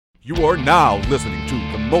You are now listening to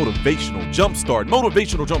the Motivational Jumpstart.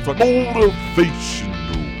 Motivational Jumpstart.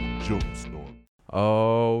 Motivational Jumpstart.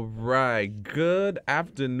 All right. Good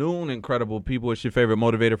afternoon, incredible people. It's your favorite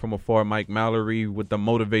motivator from afar, Mike Mallory, with the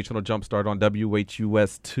Motivational Jumpstart on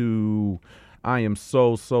WHUS2. I am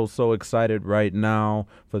so excited right now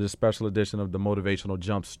for this special edition of the Motivational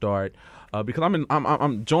Jumpstart because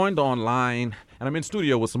I'm joined online, and I'm in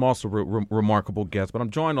studio with some also remarkable guests, but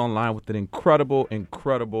I'm joined online with an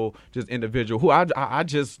incredible just individual who I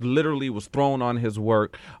just literally was thrown on his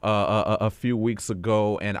work a few weeks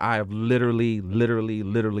ago, and I have literally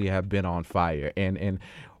have been on fire. And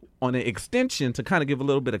on an extension, to kind of give a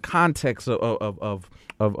little bit of context of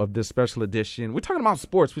this special edition, we're talking about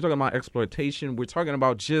sports, we're talking about exploitation, we're talking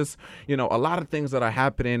about just, a lot of things that are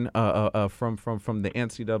happening from the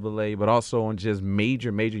NCAA, but also on just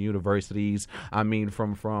major universities. I mean,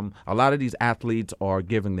 from a lot of these athletes are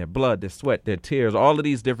giving their blood, their sweat, their tears, all of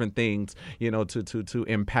these different things, to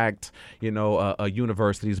impact, a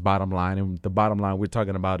university's bottom line. And the bottom line we're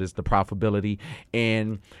talking about is the profitability.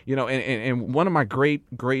 And, and one of my great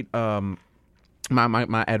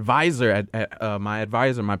my advisor, my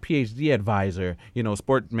PhD advisor,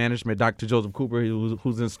 sport management, Dr. Joseph Cooper,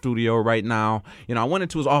 who's in studio right now. I went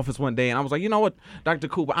into his office one day and I was like, you know what, Dr.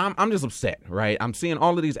 Cooper, I'm just upset, right? I'm seeing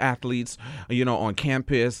all of these athletes, on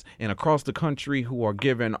campus and across the country who are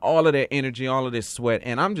giving all of their energy, all of their sweat,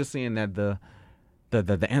 and I'm just seeing that the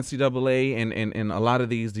NCAA and a lot of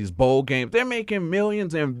these bowl games, they're making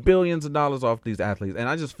millions and billions of dollars off these athletes. And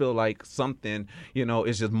I just feel like something,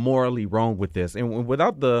 is just morally wrong with this. And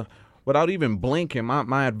without even blinking,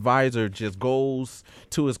 my advisor just goes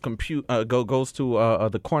to his goes to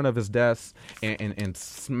the corner of his desk and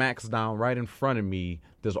smacks down right in front of me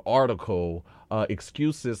this article,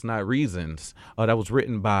 Excuses Not Reasons, that was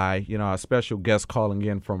written by, our special guest calling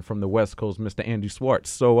in from the West Coast, Mr. Andy Schwartz.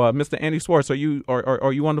 So, Mr. Andy Schwartz, are you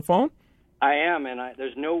on the phone? I am, and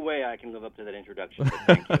there's no way I can live up to that introduction, but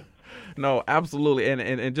thank you. No, absolutely.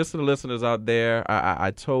 And just to the listeners out there,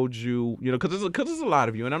 I told you, because there's a lot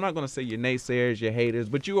of you, and I'm not going to say you're naysayers, you're haters,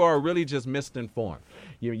 but you are really just misinformed.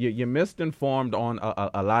 You're misinformed on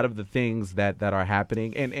a lot of the things that are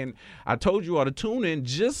happening. And I told you all to tune in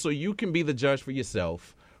just so you can be the judge for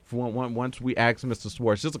yourself. Once we ask Mr.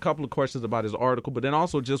 Schwartz, just a couple of questions about his article, but then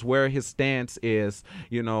also just where his stance is,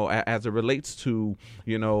 as it relates to,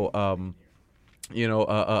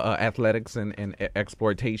 athletics and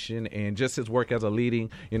exploitation, and just his work as a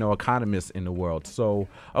leading, economist in the world. So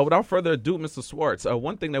without further ado, Mr. Schwartz,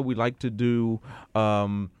 one thing that we like to do,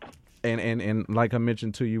 and like I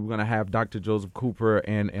mentioned to you, we're going to have Dr. Joseph Cooper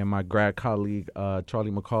and my grad colleague,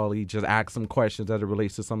 Charlie McCauley, just ask some questions as it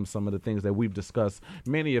relates to some of the things that we've discussed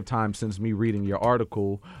many of times since me reading your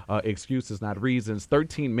article, Excuses Not Reasons,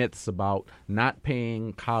 13 Myths About Not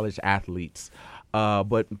Paying College Athletes.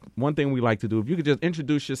 But one thing we like to do, if you could just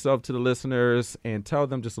introduce yourself to the listeners and tell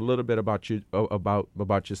them just a little bit about you,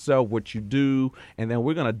 about yourself, what you do, and then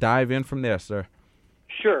we're going to dive in from there, sir.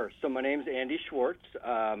 Sure. So my name's Andy Schwartz.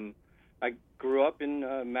 I grew up in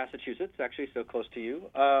Massachusetts, actually, so close to you,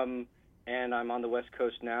 and I'm on the West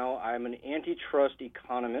Coast now. I'm an antitrust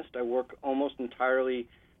economist. I work almost entirely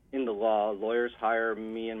in the law. Lawyers hire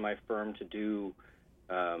me and my firm to do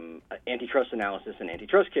antitrust analysis in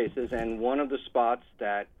antitrust cases, and one of the spots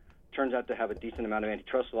that turns out to have a decent amount of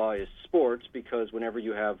antitrust law is sports, because whenever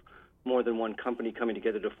you have more than one company coming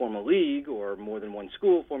together to form a league, or more than one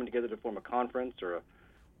school forming together to form a conference or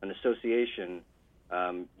an association,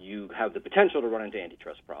 you have the potential to run into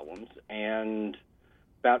antitrust problems. And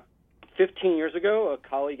about 15 years ago, a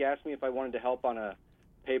colleague asked me if I wanted to help on a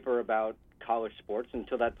paper about college sports.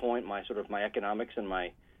 Until that point, my economics and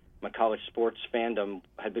my college sports fandom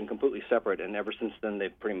had been completely separate, and ever since then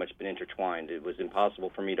they've pretty much been intertwined. It was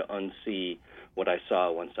impossible for me to unsee what I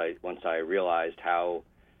saw once I realized how,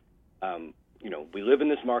 we live in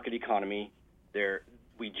this market economy.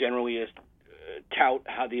 We generally tout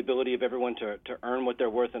how the ability of everyone to earn what they're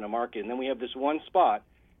worth in a market, and then we have this one spot,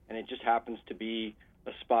 and it just happens to be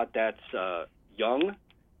a spot that's young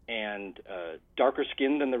and darker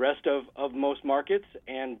skinned than the rest of most markets,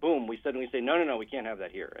 and boom, we suddenly say, no, we can't have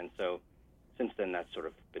that here. And so since then, that's sort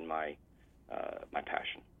of been my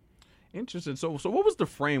passion. Interesting. So what was the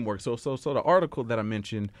framework? So the article that I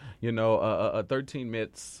mentioned, 13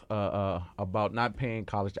 myths about not paying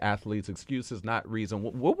college athletes, excuses not reason.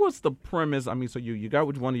 What was the premise? I mean, so you got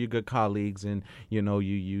with one of your good colleagues, and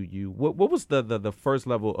what was the first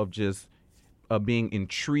level of just being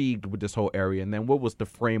intrigued with this whole area, and then what was the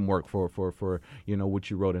framework for what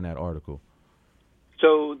you wrote in that article?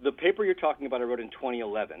 So the paper you're talking about I wrote in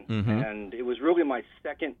 2011, Mm-hmm. and it was really my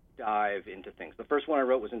second dive into things. The first one I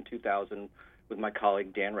wrote was in 2000 with my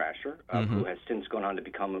colleague Dan Rasher, who has since gone on to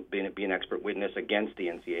be an expert witness against the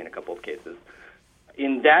NCAA in a couple of cases.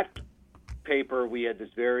 In that paper, we had this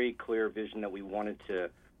very clear vision that we wanted to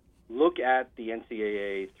look at the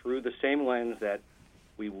NCAA through the same lens that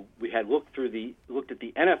we had looked at the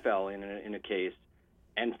NFL in a case,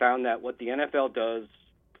 and found that what the NFL does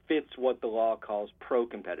fits what the law calls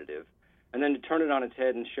pro-competitive, and then to turn it on its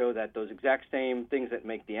head and show that those exact same things that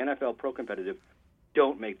make the NFL pro-competitive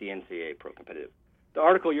don't make the NCAA pro-competitive. The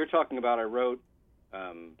article you're talking about I wrote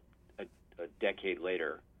a decade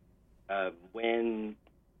later when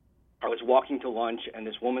I was walking to lunch, and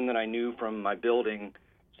this woman that I knew from my building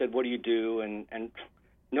said, "What do you do?" And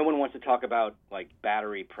no one wants to talk about like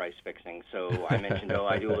battery price fixing, so I mentioned,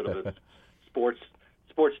 I do a little bit of sports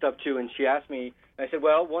stuff too. And she asked me, and I said,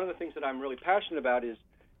 well, one of the things that I'm really passionate about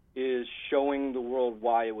is showing the world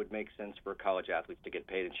why it would make sense for college athletes to get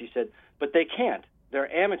paid. And she said, but they can't. They're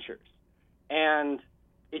amateurs. And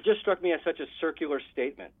it just struck me as such a circular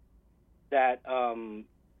statement that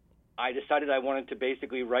I decided I wanted to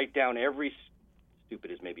basically write down every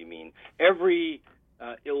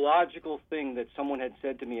illogical thing that someone had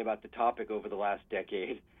said to me about the topic over the last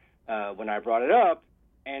decade when I brought it up,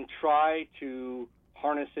 and try to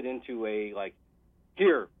harness it into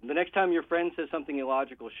here, the next time your friend says something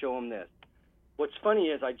illogical, show them this. What's funny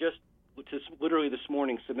is I just literally this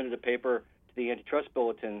morning submitted a paper to the Antitrust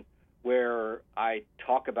Bulletin where I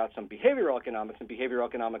talk about some behavioral economics, and behavioral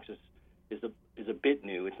economics is a bit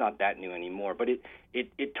new. It's not that new anymore, but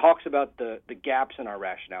it talks about the gaps in our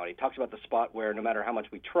rationality. It talks about the spot where no matter how much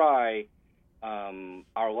we try,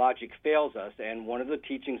 our logic fails us. And one of the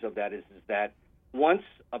teachings of that is that once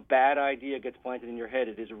a bad idea gets planted in your head,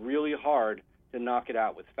 it is really hard to knock it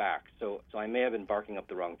out with facts. So I may have been barking up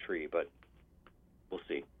the wrong tree, but we'll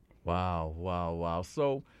see. Wow.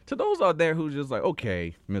 So to those out there who's just like,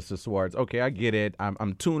 okay, Mr. Schwartz, okay, I get it.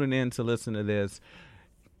 I'm tuning in to listen to this.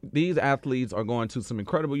 These athletes are going to some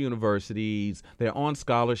incredible universities. They're on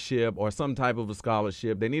scholarship or some type of a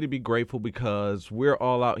scholarship. They need to be grateful because we're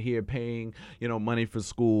all out here paying, money for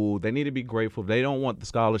school. They need to be grateful. If they don't want the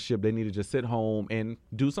scholarship, they need to just sit home and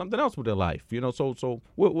do something else with their life. So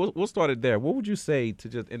we'll start it there. What would you say to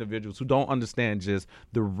just individuals who don't understand just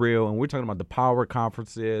the real, and we're talking about the power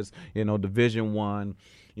conferences, Division I,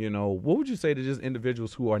 what would you say to just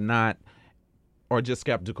individuals who are not, or just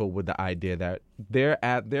skeptical with the idea that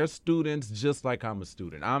they're students just like I'm a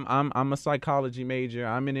student. I'm a psychology major.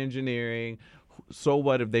 I'm in engineering. So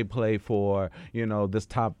what if they play for this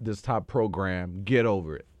top program? Get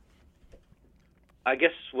over it. I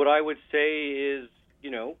guess what I would say is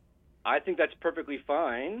I think that's perfectly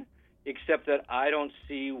fine, except that I don't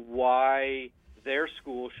see why their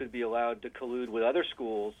school should be allowed to collude with other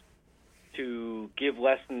schools to give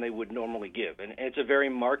less than they would normally give. And it's a very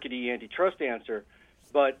markety antitrust answer,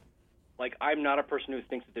 but I'm not a person who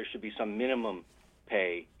thinks that there should be some minimum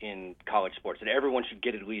pay in college sports, that everyone should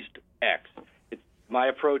get at least X. My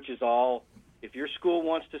approach is if your school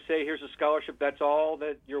wants to say, here's a scholarship, that's all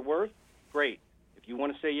that you're worth, great. If you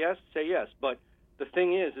want to say yes, say yes. But the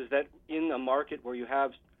thing is that in a market where you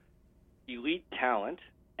have elite talent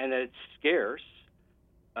and that it's scarce,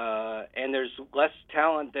 and there's less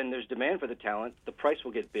talent than there's demand for the talent, the price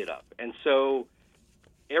will get bid up. And so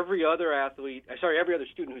every other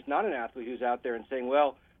student who's not an athlete who's out there and saying,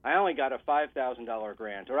 well, I only got a $5,000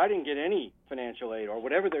 grant, or I didn't get any financial aid, or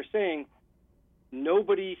whatever they're saying,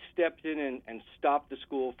 nobody stepped in and stopped the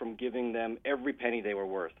school from giving them every penny they were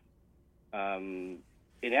worth. In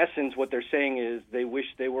essence, what they're saying is they wish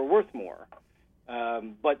they were worth more.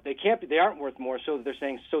 But they aren't worth more, so they're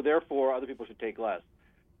saying, so therefore other people should take less.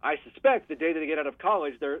 I suspect the day that they get out of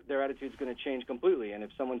college, their attitude is going to change completely. And if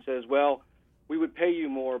someone says, well, we would pay you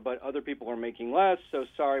more, but other people are making less, so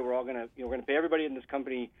sorry, we're going to pay everybody in this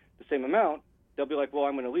company the same amount, they'll be like, well,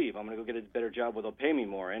 I'm going to leave. I'm going to go get a better job where they'll pay me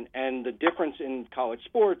more. And the difference in college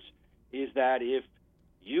sports is that if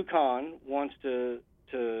UConn wants to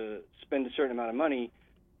spend a certain amount of money,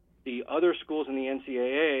 the other schools in the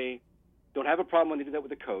NCAA don't have a problem when they do that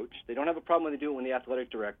with a coach. They don't have a problem when they do it with the athletic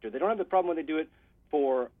director. They don't have a problem when they do it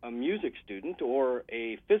for a music student or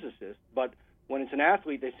a physicist. But when it's an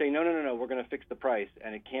athlete, they say, no, we're going to fix the price,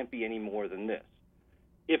 and it can't be any more than this.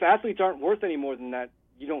 If athletes aren't worth any more than that,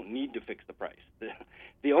 you don't need to fix the price.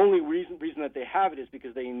 The only reason that they have it is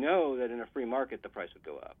because they know that in a free market, the price would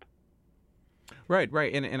go up. Right,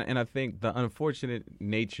 right, and I think the unfortunate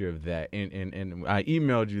nature of that, and I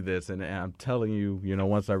emailed you this, and I'm telling you,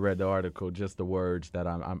 once I read the article, just the words that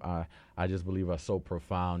I just believe are so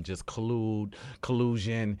profound, just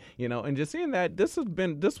collusion, and just seeing that this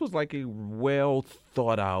was like a well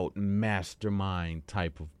thought out mastermind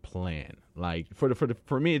type of plan. Like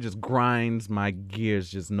for me, it just grinds my gears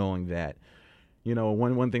just knowing that,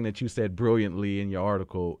 one thing that you said brilliantly in your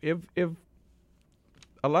article, if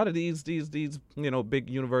a lot of these big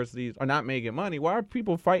universities are not making money, why are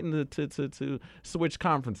people fighting to switch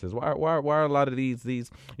conferences? Why are a lot of these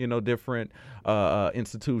different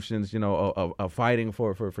institutions fighting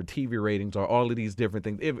for TV ratings or all of these different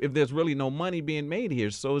things if there's really no money being made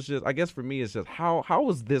here? So it's just, I guess for me, it's just how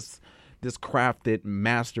is this crafted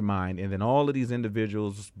mastermind, and then all of these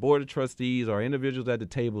individuals, board of trustees or individuals at the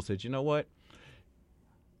table said, you know what?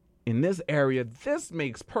 In this area, this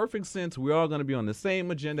makes perfect sense. We're all going to be on the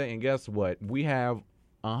same agenda. And guess what? We have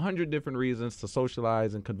 100 different reasons to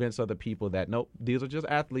socialize and convince other people that, nope, these are just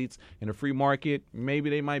athletes in a free market.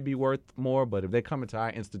 Maybe they might be worth more, but if they come into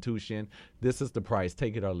our institution, this is the price.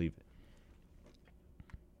 Take it or leave it.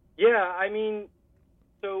 Yeah, I mean,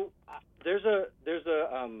 so I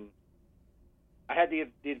had the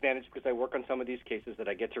advantage because I work on some of these cases that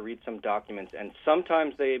I get to read some documents, and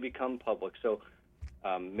sometimes they become public. So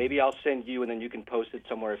maybe I'll send you, and then you can post it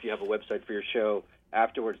somewhere if you have a website for your show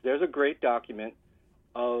afterwards. There's a great document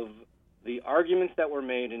of the arguments that were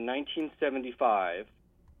made in 1975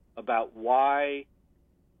 about why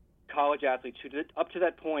college athletes who up to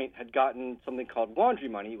that point had gotten something called laundry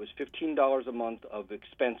money. It was $15 a month of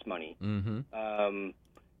expense money. Mm-hmm.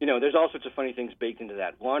 There's all sorts of funny things baked into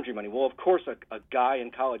that. Laundry money. Well, of course, a guy in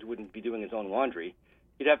college wouldn't be doing his own laundry.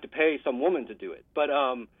 He'd have to pay some woman to do it. But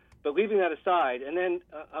leaving that aside, and then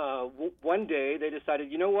one day they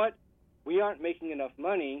decided, you know what? We aren't making enough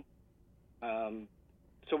money,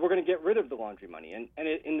 so we're going to get rid of the laundry money. And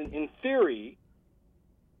in theory,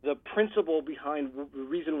 the principle behind the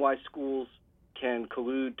reason why schools can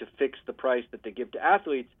collude to fix the price that they give to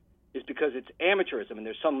athletes is because it's amateurism, and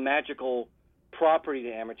there's some magical property to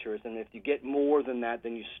amateurism. And if you get more than that,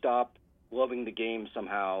 then you stop loving the game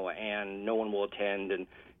somehow, and no one will attend, and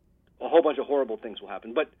a whole bunch of horrible things will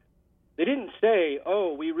happen. But they didn't say,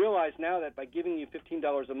 oh, we realize now that by giving you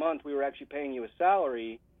 $15 a month, we were actually paying you a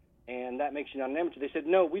salary, and that makes you not an amateur. They said,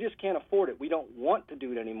 no, we just can't afford it. We don't want to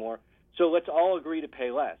do it anymore, so let's all agree to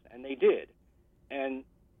pay less. And they did. And,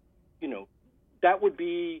 that would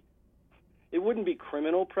be – it wouldn't be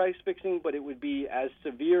criminal price fixing, but it would be as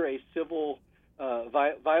severe a civil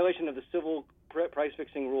violation of the civil price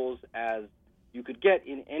fixing rules as you could get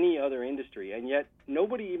in any other industry. And yet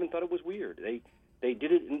nobody even thought it was weird. They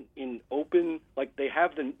did it in open, like they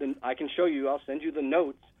have I can show you, I'll send you the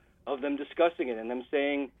notes of them discussing it and them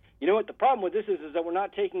saying, you know what, the problem with this is that we're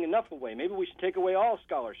not taking enough away. Maybe we should take away all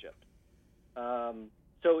scholarships.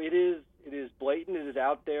 So it is blatant, it is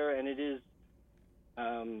out there, and it is,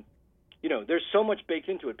 there's so much baked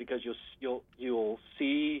into it because you'll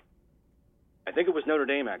see, I think it was Notre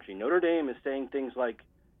Dame actually. Notre Dame is saying things like,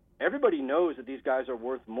 everybody knows that these guys are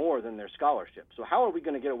worth more than their scholarship. So how are we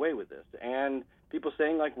going to get away with this? And people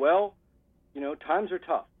saying like, well, times are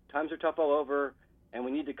tough. Times are tough all over, and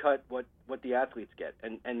we need to cut what the athletes get.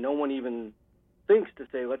 And no one even thinks to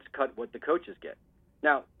say, let's cut what the coaches get.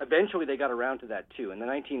 Now, eventually they got around to that too. In the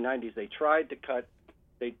 1990s, they tried to cut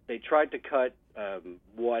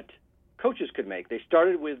what coaches could make. They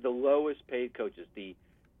started with the lowest paid coaches, the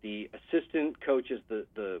assistant coaches,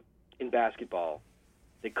 the in basketball.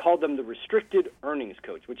 They called them the restricted earnings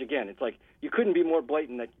coach, which again, it's like you couldn't be more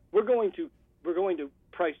blatant that we're going to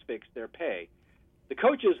price fix their pay. The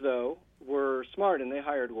coaches, though, were smart, and they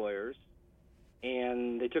hired lawyers,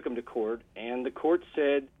 and they took them to court. And the court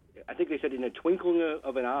said, I think they said, in a twinkling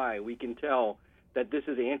of an eye, we can tell that this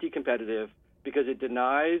is anti-competitive because it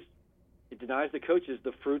denies the coaches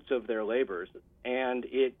the fruits of their labors, and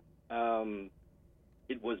it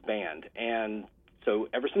was banned. And so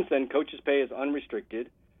ever since then, coaches' pay is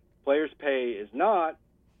unrestricted, players' pay is not,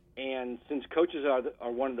 and since coaches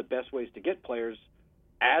are one of the best ways to get players,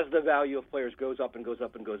 as the value of players goes up and goes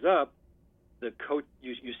up and goes up,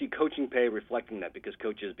 you see coaching pay reflecting that because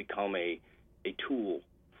coaches become a tool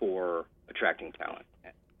for attracting talent,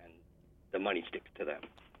 and the money sticks to them.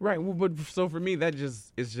 Right. Well, but so for me, that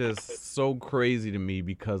is just so crazy to me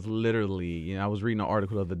because literally, I was reading an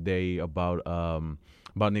article the other day about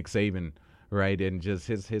Nick Saban. Right, and just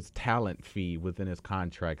his talent fee within his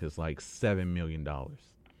contract is like $7 million,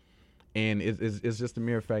 and it's just a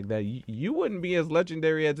mere fact that you wouldn't be as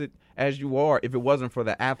legendary as you are if it wasn't for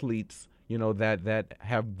the athletes, that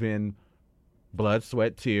have been blood,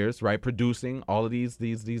 sweat, tears, right? Producing all of these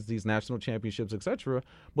national championships, etc.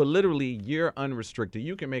 But literally, you're unrestricted.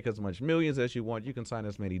 You can make as much millions as you want. You can sign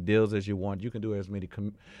as many deals as you want. You can do as many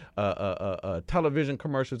television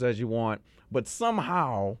commercials as you want. But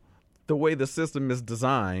somehow, the way the system is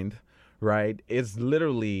designed, right, it's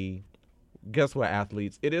literally, guess what,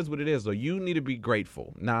 athletes? It is what it is. So you need to be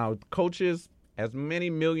grateful. Now, coaches, as many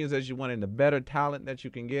millions as you want and the better talent that you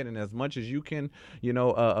can get and as much as you can,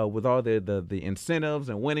 with all the incentives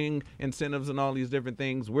and winning incentives and all these different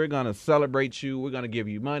things, we're going to celebrate you. We're going to give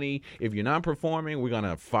you money. If you're not performing, we're going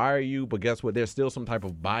to fire you. But guess what? There's still some type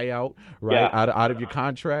of buyout, right, out of your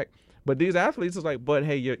contract. But these athletes is like, but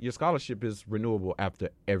hey, your scholarship is renewable after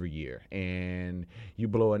every year. And you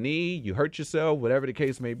blow a knee, you hurt yourself, whatever the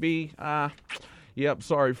case may be, yep,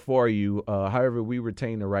 sorry for you. However, we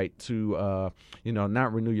retain the right to,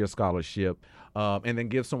 not renew your scholarship and then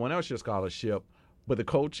give someone else your scholarship. But the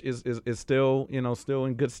coach is still, still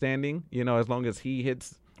in good standing, as long as he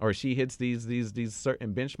hits or she hits these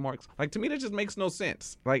certain benchmarks. Like, to me, that just makes no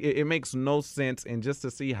sense. Like, it makes no sense. And just to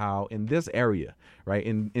see how in this area, right,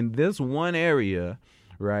 in this one area,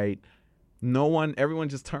 right, everyone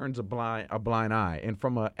just turns a blind eye. And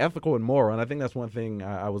from an ethical and moral, and I think that's one thing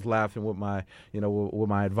I was laughing with my, with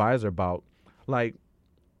my advisor about, like,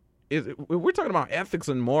 we're talking about ethics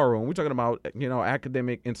and moral, and we're talking about,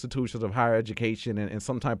 academic institutions of higher education and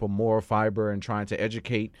some type of moral fiber and trying to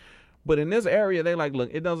educate. But in this area, they like, look,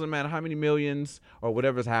 it doesn't matter how many millions or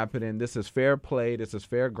whatever's happening. This is fair play. This is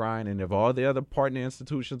fair grind. And if all the other partner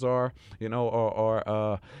institutions are,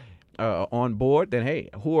 on board, then hey,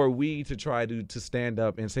 who are we to try to stand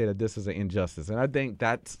up and say that this is an injustice? And I think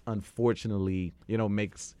that's unfortunately,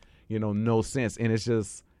 makes, no sense. And it's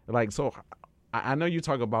just like, so I know you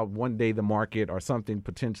talk about one day the market or something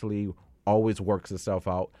potentially always works itself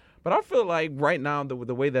out. But I feel like right now, the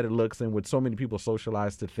way that it looks and with so many people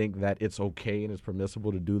socialized to think that it's okay and it's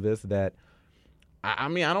permissible to do this, that, I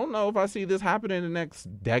mean, I don't know if I see this happening in the next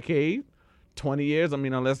decade, 20 years. I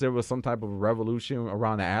mean, unless there was some type of revolution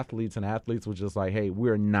around the athletes and athletes were just like, hey,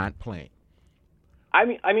 we're not playing. I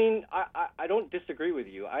don't disagree with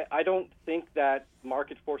you. I don't think that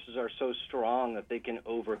market forces are so strong that they can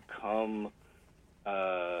overcome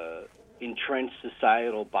entrenched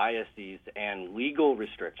societal biases and legal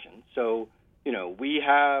restrictions. So, we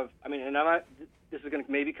have, and this is going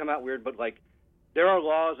to maybe come out weird, but like, there are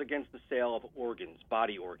laws against the sale of organs,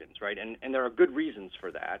 body organs, right? And there are good reasons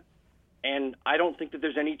for that. And I don't think that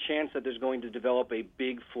there's any chance that there's going to develop a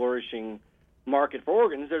big, flourishing market for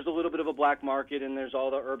organs. There's a little bit of a black market, and there's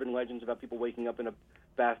all the urban legends about people waking up in a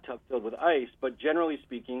bathtub filled with ice. But generally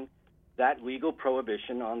speaking, that legal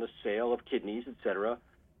prohibition on the sale of kidneys, et cetera,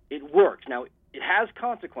 it works. Now, it has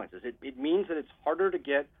consequences. It means that it's harder to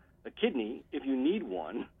get a kidney if you need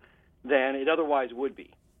one than it otherwise would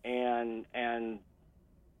be. And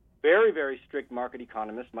very, very strict market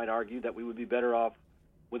economists might argue that we would be better off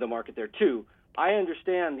with a market there too. I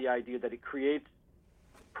understand the idea that it creates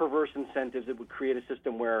perverse incentives. It would create a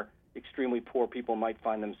system where extremely poor people might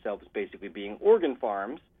find themselves basically being organ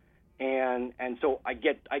farms, and so I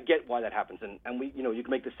get why that happens. And we, you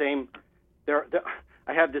can make the same.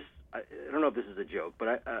 I have this. I don't know if this is a joke,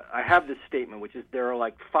 but I have this statement, which is there are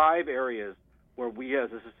like 5 areas where we as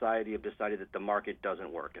a society have decided that the market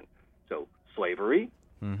doesn't work in. So slavery,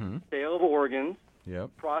 sale of organs,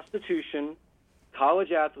 prostitution,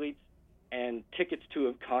 college athletes, and tickets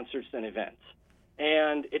to concerts and events.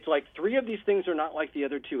 And it's like 3 of these things are not like the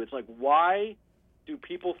other 2. It's like, why do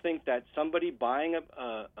people think that somebody buying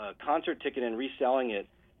a concert ticket and reselling it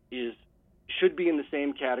should be in the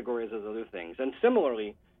same category as those other things? And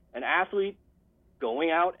similarly, an athlete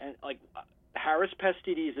going out and like Harris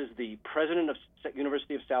Pastides is the president of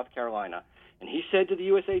University of South Carolina, and he said to the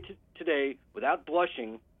USA Today, without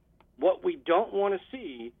blushing, what we don't want to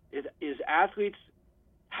see is athletes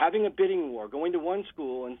having a bidding war, going to one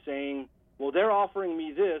school and saying, well, they're offering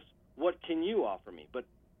me this, what can you offer me? But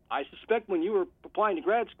I suspect when you were applying to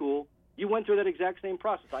grad school, you went through that exact same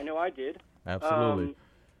process. I know I did. Absolutely.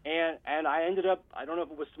 And I ended up, I don't know if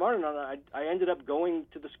it was smart or not, I ended up going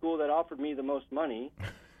to the school that offered me the most money.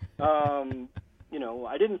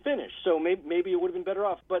 I didn't finish, so maybe it would have been better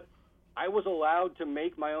off. But I was allowed to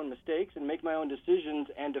make my own mistakes and make my own decisions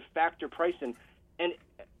and to factor price in. And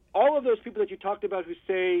all of those people that you talked about who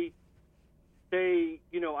say,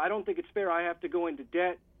 I don't think it's fair, I have to go into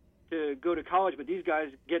debt to go to college, but these guys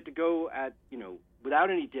get to go at, without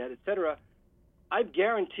any debt, et cetera. I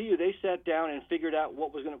guarantee you they sat down and figured out what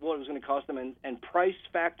it was going to cost them, and price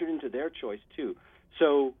factored into their choice too.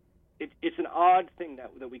 So it's an odd thing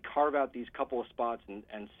that we carve out these couple of spots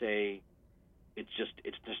and say, it's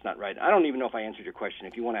just not right. I don't even know if I answered your question.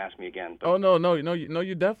 If you want to ask me again. But. Oh no,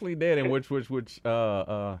 you definitely did, and which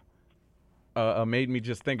made me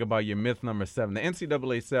just think about your myth number 7. The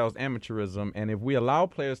NCAA sells amateurism, and if we allow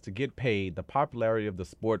players to get paid, the popularity of the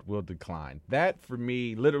sport will decline. That, for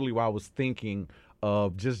me, literally while I was thinking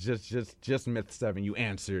of just myth 7, you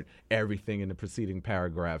answered everything in the preceding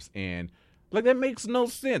paragraphs, and like that makes no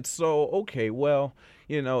sense. So, okay, well,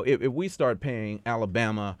 if we start paying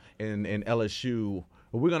Alabama and LSU,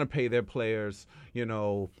 we're going to pay their players,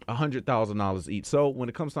 $100,000 each. So when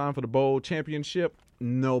it comes time for the bowl championship,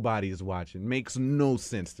 nobody's watching. Makes no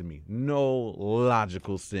sense to me. No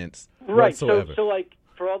logical sense whatsoever. So like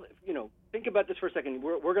for all, think about this for a second.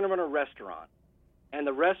 We're going to run a restaurant, and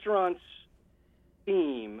the restaurant's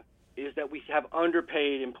theme is that we have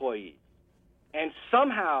underpaid employees. And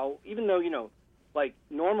somehow, even though, like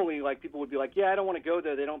normally, like people would be like, yeah, I don't want to go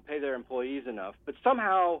there. They don't pay their employees enough. But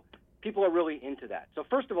somehow people are really into that. So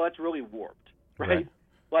first of all, that's really warped, right?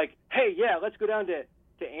 Like, hey, yeah, let's go down to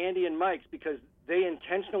Andy and Mike's because they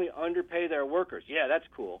intentionally underpay their workers. Yeah, that's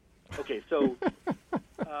cool. Okay, so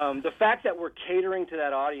the fact that we're catering to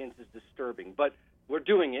that audience is disturbing, but we're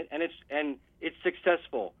doing it, and it's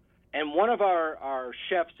successful. And one of our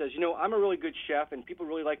chefs says, I'm a really good chef, and people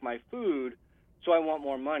really like my food, so I want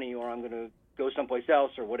more money, or I'm going to go someplace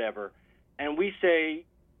else or whatever. And we say,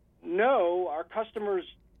 no, our customers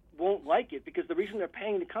won't like it because the reason they're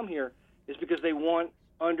paying to come here is because they want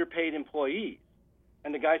underpaid employees.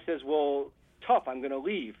 And the guy says, well, tough, I'm going to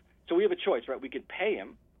leave. So we have a choice, right? We could pay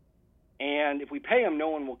him, and if we pay him, no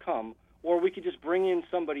one will come. Or we could just bring in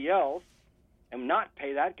somebody else and not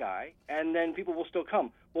pay that guy, and then people will still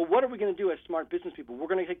come. Well, what are we going to do as smart business people? We're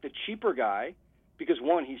going to take the cheaper guy because,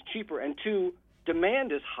 1, he's cheaper, and 2,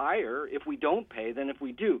 demand is higher if we don't pay than if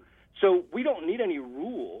we do. So we don't need any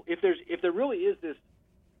rule. If there really is this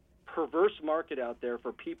perverse market out there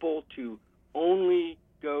for people to only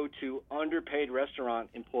go to underpaid restaurant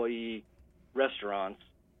employee restaurants,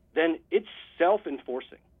 then it's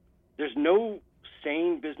self-enforcing. There's no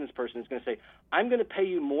sane business person who's going to say, I'm going to pay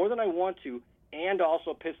you more than I want to and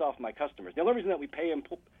also piss off my customers. The only reason that we pay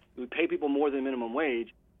people more than minimum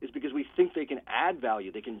wage is because we think they can add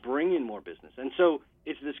value, they can bring in more business. And so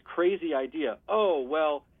it's this crazy idea, oh,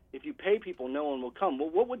 well, if you pay people, no one will come. Well,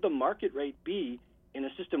 what would the market rate be in a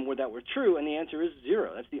system where that were true? And the answer is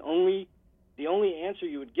 0. That's the only answer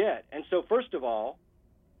you would get. And so first of all,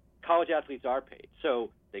 college athletes are paid. So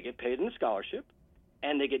they get paid in a scholarship,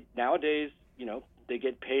 and they get nowadays, they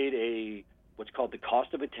get paid what's called the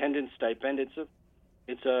cost of attendance stipend.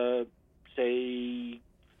 It's a say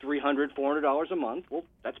 $300, $400 a month. Well,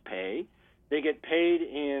 that's pay. They get paid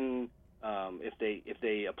in if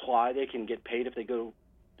they apply, they can get paid if they go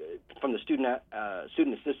from the student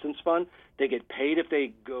assistance fund. They get paid if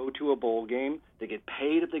they go to a bowl game. They get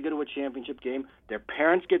paid if they go to a championship game. Their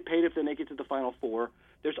parents get paid if they make it to the Final Four.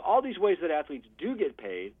 There's all these ways that athletes do get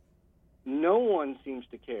paid. No one seems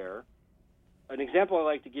to care. An example I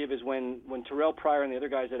like to give is when Terrell Pryor and the other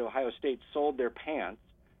guys at Ohio State sold their pants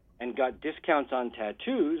and got discounts on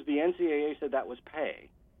tattoos, the NCAA said that was pay.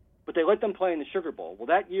 But they let them play in the Sugar Bowl. Well,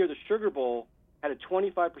 that year the Sugar Bowl had a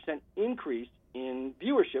 25% increase in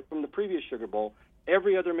viewership from the previous Sugar Bowl.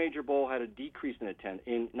 Every other major bowl had a decrease in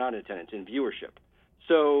viewership.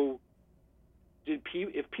 So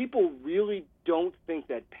if people really don't think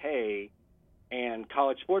that pay and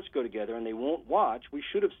college sports go together and they won't watch, we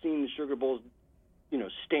should have seen the Sugar Bowls,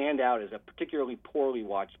 stand out as a particularly poorly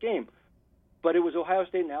watched game. But it was Ohio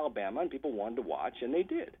State and Alabama, and people wanted to watch, and they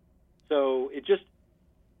did. So it just,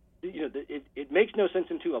 it makes no sense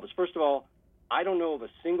in two levels. First of all, I don't know of a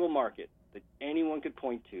single market that anyone could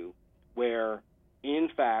point to where, in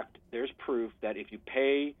fact, there's proof that if you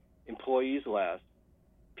pay employees less,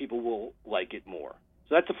 people will like it more.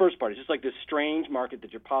 So that's the first part. It's just like this strange market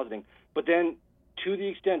that you're positing. But then to the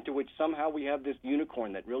extent to which somehow we have this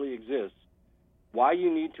unicorn that really exists, why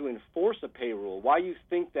you need to enforce a pay rule, why you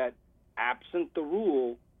think that absent the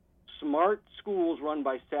rule, smart schools run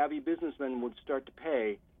by savvy businessmen would start to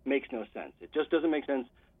pay, makes no sense. It just doesn't make sense.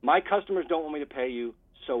 My customers don't want me to pay you,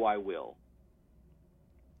 so I will.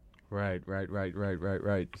 Right.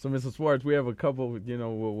 So, Mr. Schwartz, we have a couple,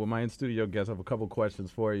 with my in-studio guests, I have a couple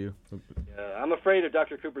questions for you. I'm afraid that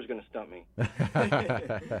Dr. Cooper's going to stump me.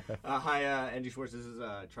 Hi, Andy Schwartz. This is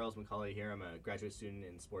Charles McCauley here. I'm a graduate student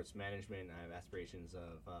in sports management. I have aspirations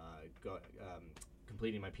of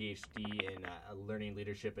completing my PhD in learning,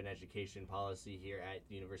 leadership, and education policy here at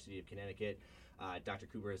the University of Connecticut. Dr.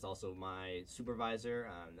 Cooper is also my supervisor.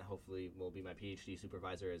 Hopefully will be my PhD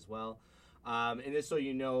supervisor as well. And just so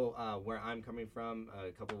you know where I'm coming from,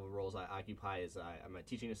 a couple of roles I occupy is I'm a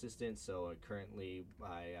teaching assistant. So currently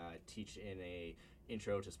I teach in a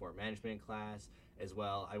intro to sport management class as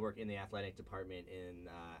well. I work in the athletic department in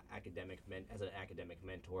as an academic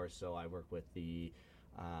mentor. So I work with the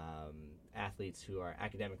athletes who are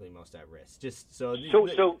academically most at risk. So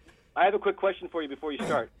I have a quick question for you before you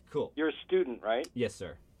start. Cool. You're a student, right? Yes,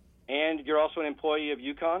 sir. And you're also an employee of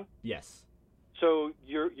UConn? Yes. So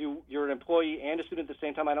you're an employee and a student at the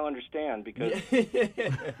same time? I don't understand because the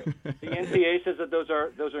NCAA says that those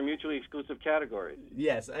are mutually exclusive categories.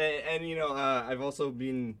 Yes, and I've also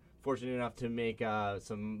been fortunate enough to make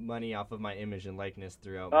some money off of my image and likeness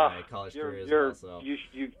throughout my college career as well. So.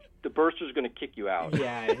 The bursar's going to kick you out.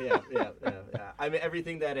 Yeah. I mean,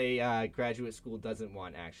 everything that a graduate school doesn't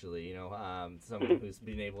want, actually. Someone who's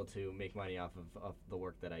been able to make money off of the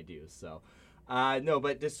work that I do. So. No,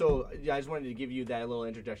 but I just wanted to give you that little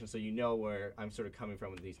introduction so you know where I'm sort of coming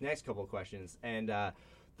from with these next couple of questions. And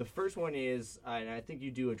the first one is, and I think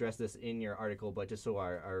you do address this in your article, but just so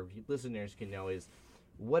our listeners can know, is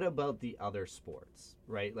what about the other sports,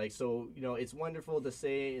 right? Like, so, it's wonderful to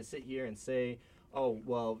sit here and say, oh,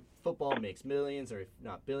 well, football makes millions or if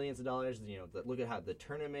not billions of dollars. Look at how the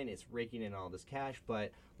tournament is raking in all this cash.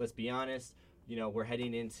 But let's be honest. We're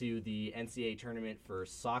heading into the NCAA tournament for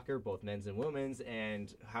soccer, both men's and women's,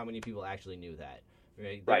 and how many people actually knew that?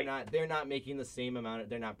 Right? They're not making the same amount.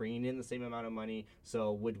 They're not bringing in the same amount of money.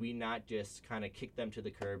 So would we not just kind of kick them to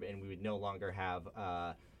the curb, and we would no longer have,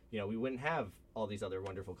 we wouldn't have all these other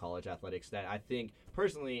wonderful college athletics that I think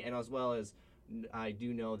personally, and as well as I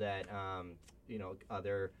do know that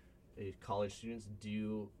other college students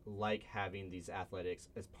do like having these athletics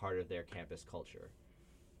as part of their campus culture.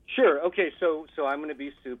 Sure. Okay. So I'm going to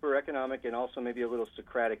be super economic and also maybe a little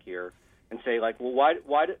Socratic here, and say why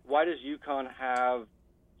does UConn have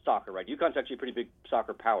soccer? Right. UConn's actually a pretty big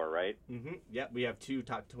soccer power, right? Mm-hmm. Yeah. We have 2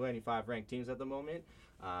 top 25 ranked teams at the moment.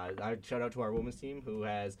 I shout out to our women's team who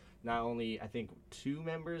has not only I think 2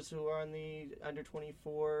 members who are on the under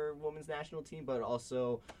 24 women's national team, but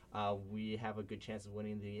also we have a good chance of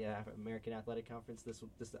winning the American Athletic Conference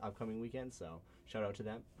this upcoming weekend. So shout out to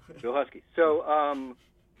them. Go Huskies. So.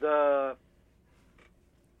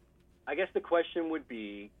 I guess the question would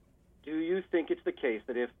be, do you think it's the case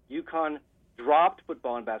that if UConn dropped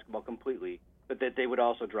football and basketball completely, that they would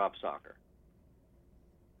also drop soccer?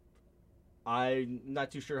 I'm not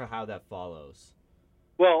too sure how that follows.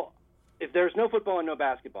 Well, if there's no football and no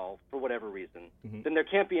basketball, for whatever reason, mm-hmm. then there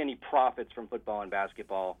can't be any profits from football and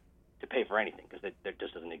basketball to pay for anything because that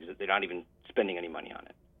just doesn't exist. They're not even spending any money on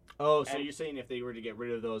it. Oh, so you're saying if they were to get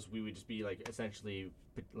rid of those, we would just be essentially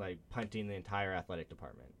punting the entire athletic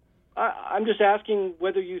department? I'm just asking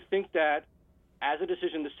whether you think that as a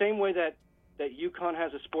decision, the same way that UConn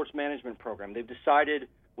has a sports management program, they've decided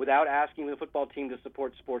without asking the football team to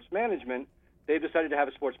support sports management, they've decided to have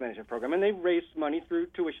a sports management program, and they've raised money through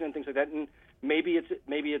tuition and things like that. And maybe it's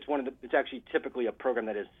it's actually typically a program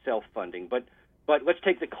that is self-funding. But let's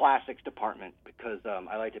take the classics department because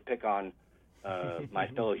I like to pick on my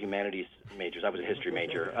fellow humanities majors. I was a history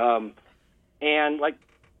major.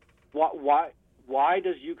 Why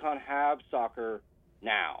does UConn have soccer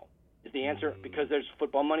now? Is the answer because there's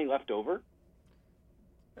football money left over?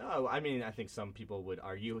 Oh, I mean, I think some people would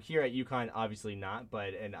argue. Here at UConn, obviously not,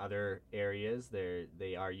 but in other areas,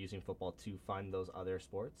 they are using football to fund those other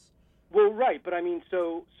sports. Well, right, but I mean,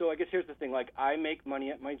 so I guess here's the thing. I make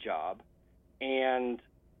money at my job, and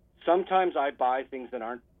sometimes I buy things that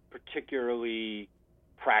aren't particularly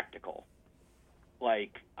practical, I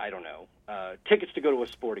don't know, tickets to go to a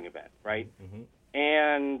sporting event, right? Mm-hmm.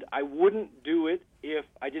 And I wouldn't do it if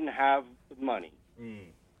I didn't have money.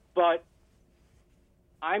 But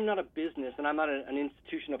I'm not a business, and I'm not an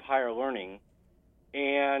institution of higher learning,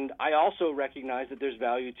 and I also recognize that there's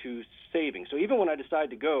value to saving. So even when I decide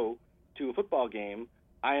to go to a football game,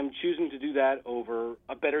 I am choosing to do that over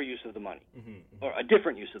a better use of the money, or a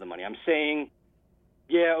different use of the money. I'm saying,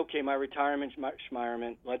 yeah, okay, my retirement,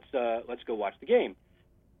 let's go watch the game.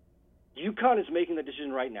 UConn is making the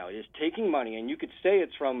decision right now. It is taking money, and you could say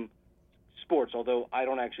it's from sports, although I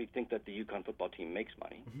don't actually think that the UConn football team makes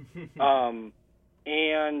money.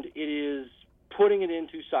 And it is putting it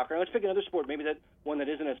into soccer. Now, let's pick another sport, maybe that one that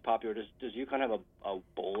isn't as popular. Does UConn have a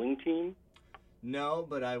bowling team? No,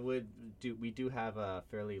 but we do have a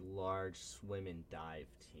fairly large swim and dive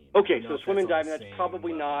team. Okay, so swim and diving, that's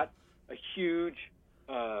probably not a huge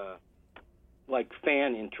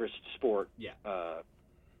fan interest sport. Yeah.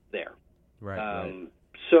 There. Right.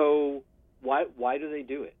 So why do they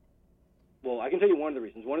do it? Well, I can tell you one of the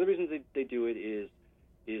reasons. One of the reasons they do it is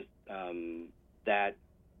that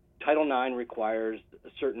Title IX requires a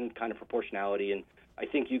certain kind of proportionality, and I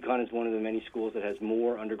think UConn is one of the many schools that has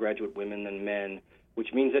more undergraduate women than men,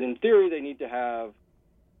 which means that in theory they need to have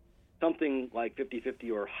something like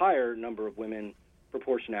 50-50 or higher number of women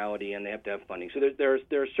proportionality, and they have to have funding. So there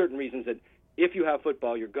are certain reasons that if you have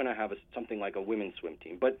football, you're going to have something like a women's swim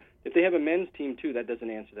team. But if they have a men's team too, that doesn't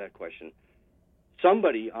answer that question.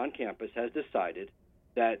 Somebody on campus has decided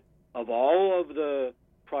that of all of the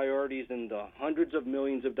priorities and the hundreds of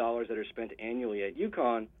millions of dollars that are spent annually at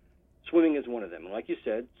UConn, swimming is one of them. And like you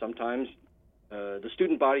said, sometimes the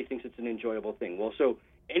student body thinks it's an enjoyable thing. Well, so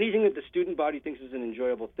anything that the student body thinks is an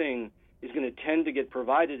enjoyable thing is going to tend to get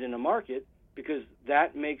provided in a market, because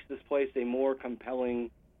that makes this place a more compelling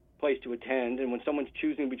place to attend. And when someone's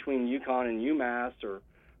choosing between UConn and UMass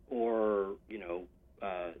or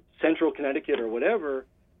Central Connecticut or whatever,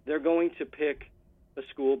 they're going to pick a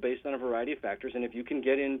school based on a variety of factors. And if you can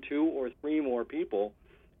get in 2 or 3 more people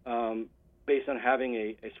based on having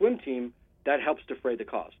a swim team, that helps defray the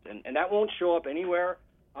cost. And that won't show up anywhere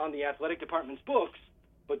on the athletic department's books,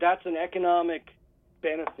 but that's an economic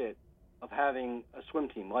benefit of having a swim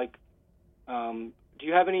team. Like, do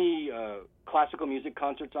you have any classical music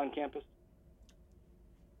concerts on campus?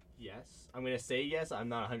 Yes. I'm going to say yes. I'm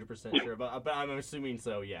not 100% sure, but I'm assuming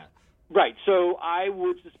so, yeah. Right. So I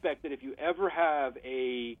would suspect that if you ever have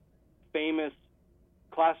a famous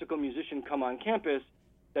classical musician come on campus,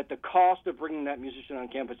 that the cost of bringing that musician on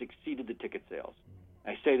campus exceeded the ticket sales.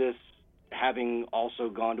 I say this having also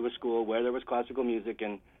gone to a school where there was classical music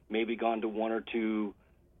and maybe gone to 1 or 2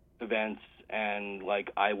 events, and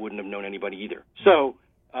I wouldn't have known anybody either. So,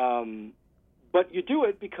 but you do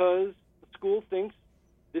it because the school thinks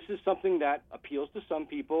this is something that appeals to some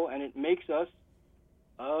people, and it makes us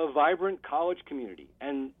a vibrant college community.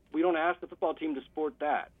 And we don't ask the football team to support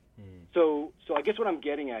that. So I guess what I'm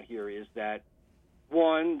getting at here is that,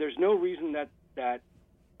 one, there's no reason that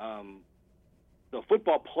the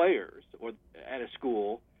football players or at a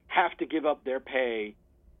school have to give up their pay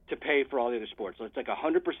to pay for all the other sports. So it's like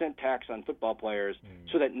 100% tax on football players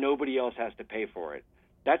so that nobody else has to pay for it.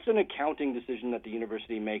 That's an accounting decision that the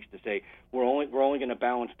university makes to say we're only going to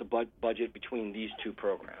balance the budget between these 2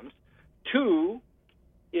 programs. 2,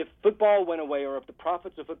 if football went away or if the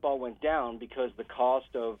profits of football went down because the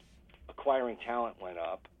cost of acquiring talent went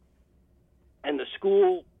up, and the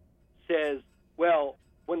school says, well,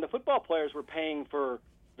 when the football players were paying for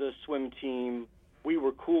the swim team, we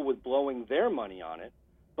were cool with blowing their money on it,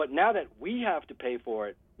 but now that we have to pay for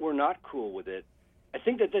it, we're not cool with it. I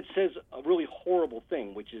think that says a really horrible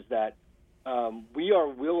thing, which is that we are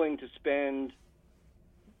willing to spend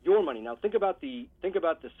your money. Now think about the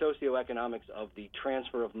socioeconomics of the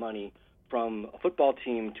transfer of money from a football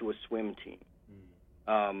team to a swim team.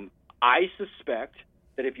 I suspect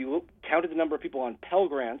that if you counted the number of people on Pell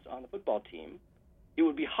Grants on the football team, it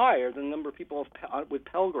would be higher than the number of people with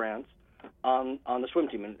Pell Grants on the swim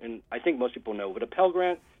team. And I think most people know, but a Pell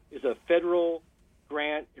Grant is a federal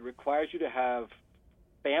grant. It requires you to have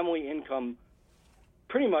family income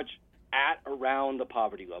pretty much at around the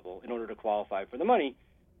poverty level in order to qualify for the money.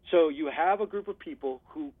 So you have a group of people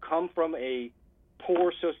who come from a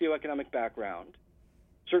poor socioeconomic background,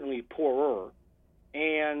 certainly poorer,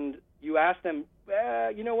 and you ask them,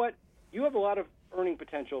 you know what, you have a lot of earning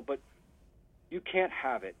potential, but you can't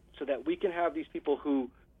have it, so that we can have these people who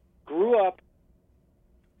grew up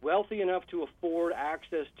wealthy enough to afford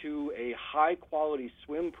access to a high-quality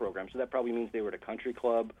swim program. So that probably means they were at a country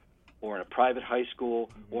club or in a private high school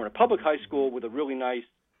or in a public high school with a really nice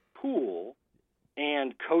pool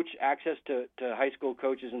and access to high school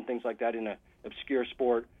coaches and things like that in an obscure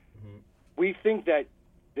sport. We think that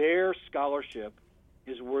their scholarship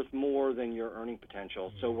is worth more than your earning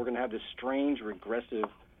potential. So we're going to have this strange regressive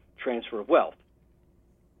transfer of wealth.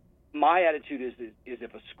 My attitude is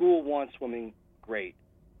if a school wants swimming, great,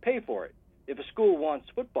 pay for it. If a school wants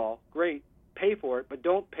football, great, pay for it, but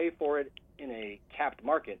don't pay for it in a capped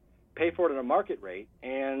market. Pay for it at a market rate.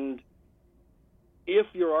 And if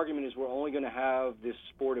your argument is we're only going to have this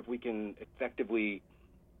sport if we can effectively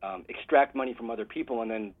extract money from other people and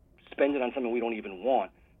then spend it on something we don't even want,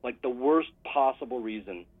 like the worst possible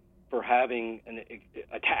reason for having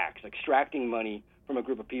a tax, extracting money from a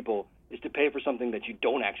group of people, is to pay for something that you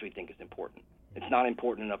don't actually think is important. It's not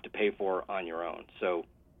important enough to pay for on your own. So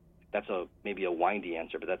that's maybe a windy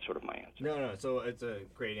answer, but that's sort of my answer. No. So it's a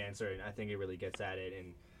great answer, and I think it really gets at it.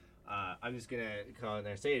 And I'm just gonna come in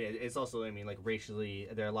there and say it. It's also, I mean, like racially,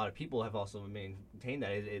 there are a lot of people have also maintained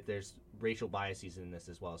that there's racial biases in this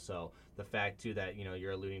as well. So the fact too that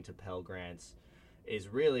you're alluding to Pell Grants, is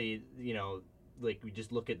really, like we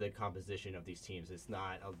just look at the composition of these teams. It's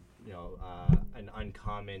not an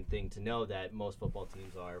uncommon thing to know that most football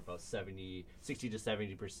teams are about 60 to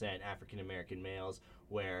 70% African American males,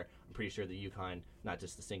 where I'm pretty sure the UConn, not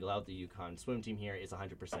just to single out the UConn swim team here, is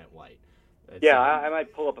 100% white. Yeah, I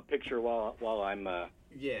might pull up a picture while I'm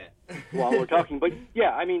while we're talking. But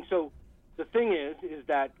yeah, I mean, so the thing is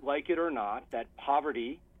that, like it or not, that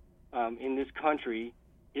poverty in this country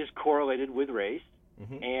is correlated with race,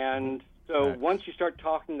 and so once you start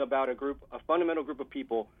talking about a fundamental group of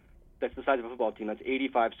people that's the size of a football team, that's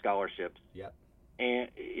 85 scholarships. Yep. And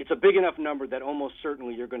it's a big enough number that almost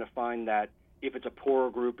certainly you're going to find that if it's a poorer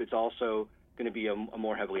group, it's also going to be a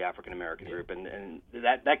more heavily African American group, and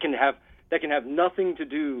that can have nothing to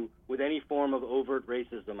do with any form of overt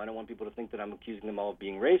racism. I don't want people to think that I'm accusing them all of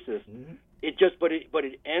being racist. But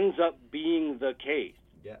it ends up being the case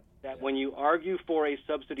that when you argue for a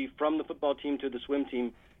subsidy from the football team to the swim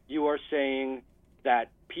team, you are saying that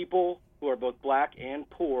people who are both black and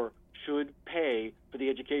poor should pay for the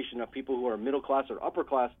education of people who are middle class or upper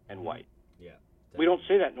class and white. Yeah, we don't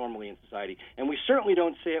say that normally in society, and we certainly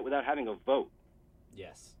don't say it without having a vote.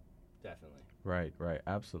 Yes, definitely. Right,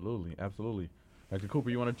 absolutely. Dr.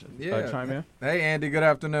 Cooper, you want to chime in? Hey, Andy, good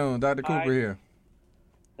afternoon. Dr. Cooper here.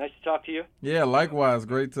 Nice to talk to you. Yeah, likewise.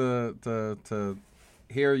 Great to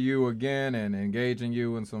hear you again and engaging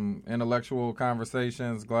you in some intellectual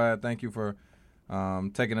conversations. Thank you for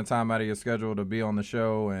taking the time out of your schedule to be on the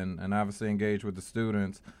show and obviously engage with the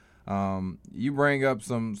students. You bring up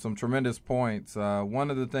some tremendous points.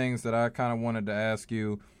 One of the things that I kind of wanted to ask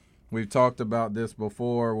you, we've talked about this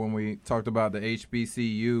before when we talked about the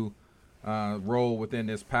HBCU role within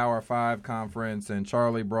this Power 5 conference, and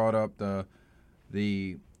Charlie brought up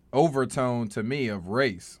the overtone to me of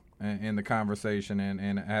race in the conversation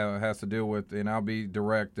and how it has to do with, and I'll be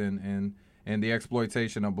direct, in the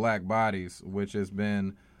exploitation of black bodies, which has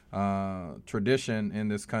been tradition in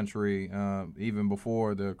this country even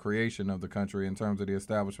before the creation of the country in terms of the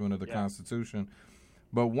establishment of the Constitution.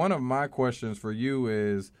 But one of my questions for you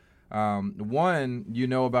is, one,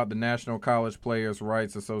 about the National College Players'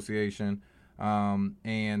 Rights Association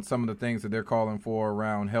and some of the things that they're calling for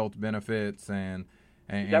around health benefits and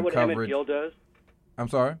is that what coverage. Emmett Gill does? I'm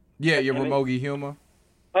sorry? Yeah, Ramogi Huma.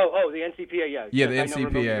 Oh, the NCPA, yeah. Yeah, the yes, NCPA. I know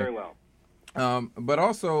Ramogi very well. But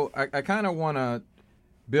also, I kind of want to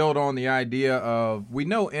build on the idea of, we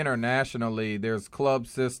know internationally there's club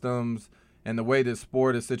systems and the way that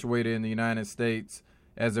sport is situated in the United States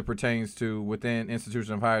as it pertains to within institutions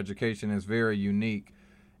of higher education is very unique.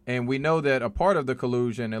 And we know that a part of the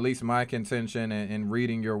collusion, at least my contention in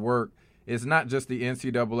reading your work, is not just the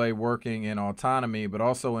NCAA working in autonomy, but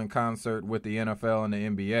also in concert with the NFL and the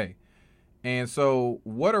NBA. And so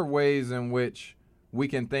what are ways in which we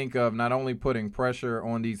can think of not only putting pressure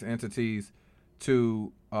on these entities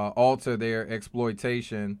to alter their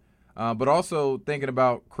exploitation, but also thinking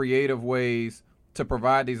about creative ways to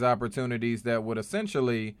provide these opportunities that would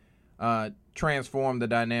essentially transform the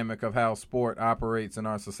dynamic of how sport operates in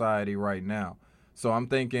our society right now? So I'm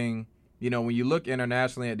thinking, when you look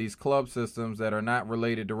internationally at these club systems that are not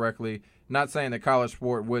related directly, not saying that college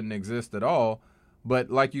sport wouldn't exist at all,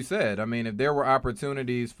 but like you said, I mean, if there were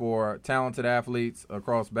opportunities for talented athletes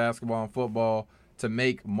across basketball and football to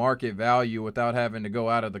make market value without having to go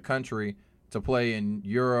out of the country to play in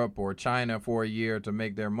Europe or China for a year to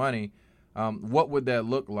make their money, what would that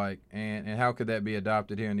look like, and how could that be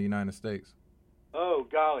adopted here in the United States? Oh,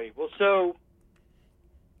 golly. Well, so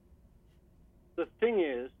the thing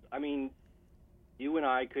is, I mean, you and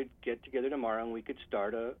I could get together tomorrow and we could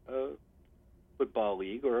start a football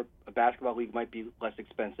league, or a basketball league might be less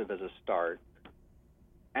expensive as a start.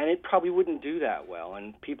 And it probably wouldn't do that well.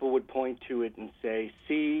 And people would point to it and say,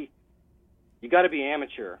 see, you got to be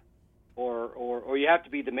amateur, or you have to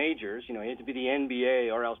be the majors, you have to be the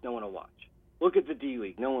NBA, or else no one will watch. Look at the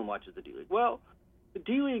D-League. No one watches the D-League. Well, the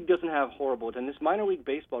D-League doesn't have horrible attendance. Minor league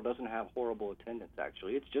baseball doesn't have horrible attendance,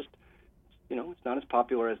 actually. It's just, it's not as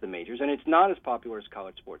popular as the majors, and it's not as popular as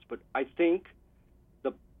college sports. But I think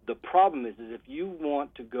the problem is if you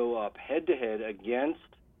want to go up head-to-head against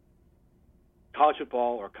college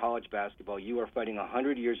football or college basketball, you are fighting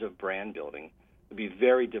 100 years of brand building. It would be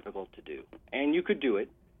very difficult to do. And you could do it.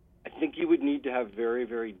 I think you would need to have very,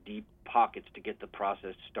 very deep pockets to get the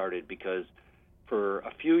process started, because for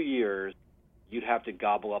a few years you'd have to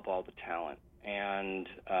gobble up all the talent and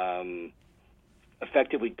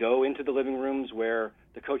effectively go into the living rooms where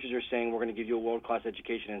the coaches are saying, we're going to give you a world-class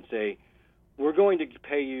education, and say, we're going to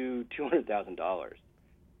pay you $200,000.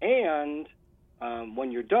 And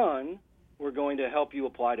when you're done, we're going to help you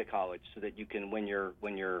apply to college so that you can, when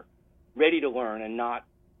you're ready to learn and not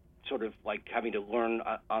sort of like having to learn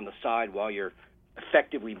on the side while you're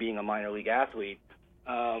effectively being a minor league athlete.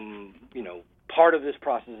 Part of this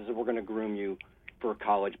process is that we're going to groom you for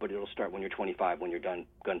college, but it'll start when you're 25, when you're done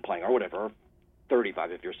playing, or whatever, or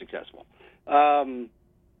 35 if you're successful.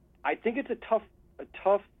 I think it's a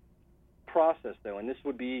tough process, though, and this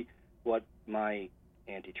would be what my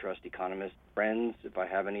antitrust economist friends, if I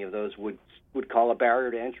have any of those, would call a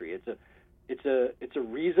barrier to entry. It's a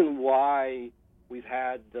reason why we've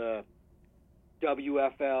had the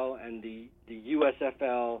WFL and the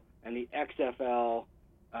USFL and the XFL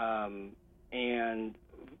and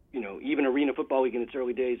even Arena Football League in its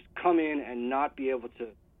early days come in and not be able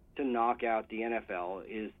to knock out the NFL.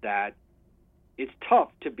 Is that it's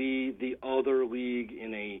tough to be the other league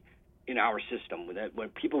in our system when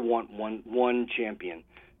people want one champion.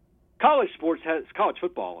 College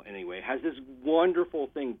football anyway, has this wonderful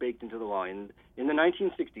thing baked into the law. In the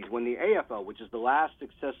 1960s, when the AFL, which is the last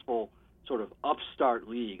successful sort of upstart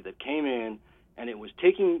league that came in, and the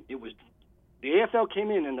AFL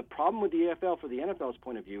came in, and the problem with the AFL, for the NFL's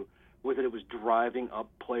point of view, was that it was driving up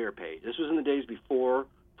player pay. This was in the days before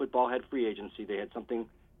football had free agency. They had something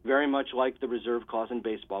very much like the reserve clause in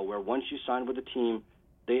baseball, where once you signed with a team,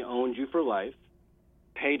 they owned you for life.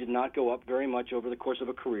 Pay did not go up very much over the course of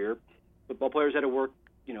a career. Football players had to work,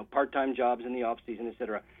 part-time jobs in the off-season, et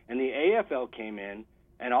cetera. And the AFL came in,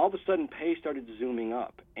 and all of a sudden pay started zooming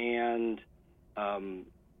up. And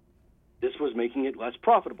this was making it less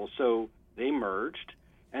profitable. So they merged,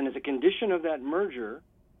 and as a condition of that merger,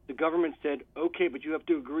 the government said, okay, but you have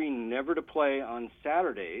to agree never to play on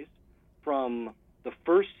Saturdays from the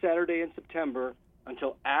first Saturday in September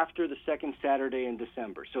until after the second Saturday in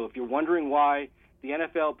December. So if you're wondering why the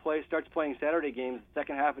NFL starts playing Saturday games the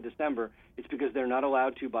second half of December, it's because they're not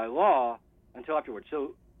allowed to by law until afterwards.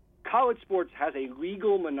 So college sports has a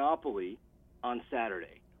legal monopoly on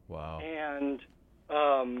Saturday. Wow. And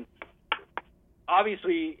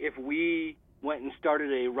obviously, if we went and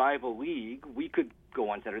started a rival league, we could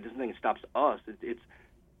go on Saturday. There's nothing that stops us.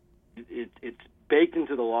 It's baked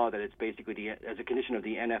into the law that it's basically as a condition of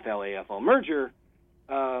the NFL-AFL merger.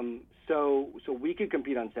 So we could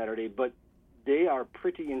compete on Saturday, but they are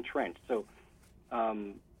pretty entrenched. So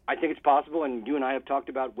I think it's possible, and you and I have talked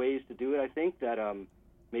about ways to do it. I think that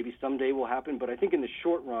maybe someday will happen, but I think in the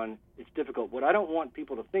short run, it's difficult. What I don't want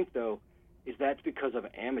people to think, though, is that's because of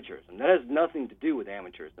amateurism. That has nothing to do with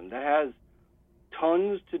amateurism. That has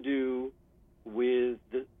tons to do with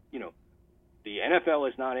the NFL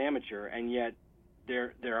is not amateur, and yet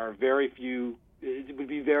there are very few. It would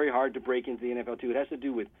be very hard to break into the NFL too. It has to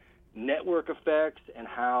do with network effects and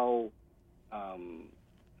how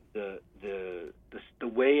the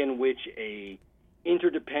way in which a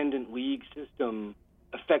interdependent league system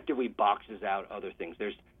effectively boxes out other things.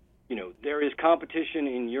 There is competition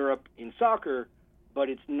in Europe in soccer, but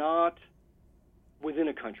it's not within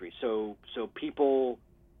a country. So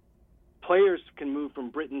players can move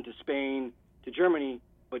from Britain to Spain to Germany,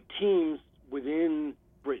 but teams within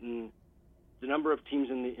Britain, the number of teams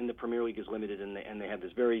in the Premier League is limited, and they have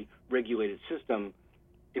this very regulated system.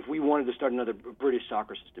 If we wanted to start another British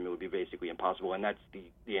soccer system, it would be basically impossible, and that's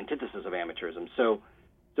the antithesis of amateurism. So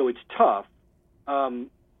it's tough.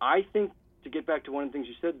 I think, to get back to one of the things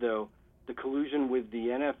you said, though, the collusion with the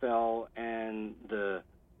NFL and the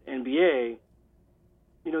NBA,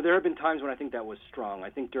 there have been times when I think that was strong. I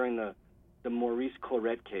think during the Maurice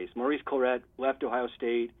Clarett case. Maurice Clarett left Ohio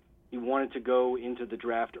State. He wanted to go into the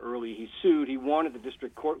draft early. He sued. He wanted the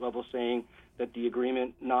district court level saying that the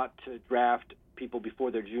agreement not to draft people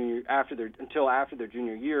until after their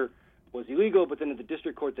junior year was illegal. But then at the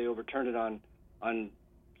district court, they overturned it on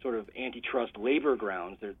sort of antitrust labor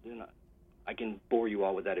grounds. I can bore you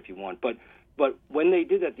all with that if you want. But when they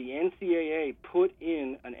did that, the NCAA put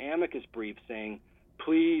in an amicus brief saying,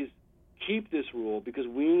 please keep this rule because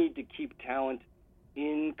we need to keep talent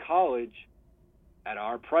in college at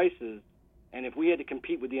our prices, and if we had to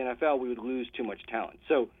compete with the NFL, we would lose too much talent.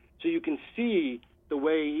 So you can see the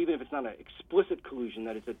way, even if it's not an explicit collusion,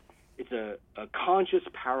 that it's a conscious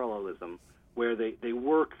parallelism where they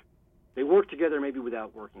work together maybe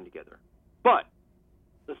without working together. But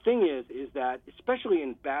the thing is that especially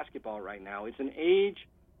in basketball right now, it's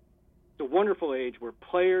a wonderful age where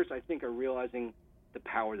players, I think, are realizing the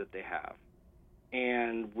power that they have.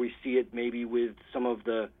 And we see it maybe with some of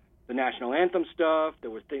the national anthem stuff. There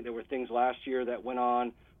were things last year that went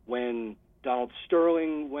on when Donald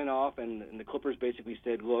Sterling went off and the Clippers basically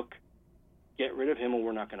said, look, get rid of him or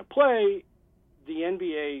we're not going to play. The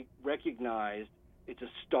NBA recognized it's a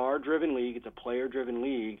star-driven league, it's a player-driven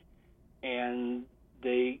league, and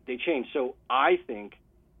they changed. So I think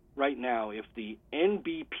right now, if the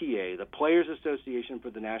NBPA, the Players Association for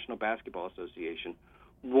the National Basketball Association,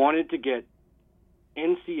 wanted to get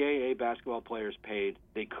NCAA basketball players paid,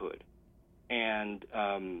 they could. And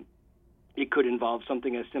it could involve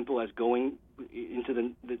something as simple as going into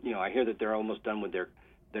the I hear that they're almost done with their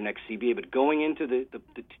next CBA, but going into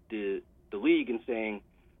the league and saying,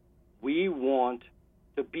 we want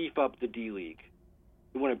to beef up the D League.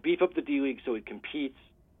 We want to beef up the D League so it competes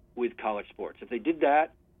with college sports. If they did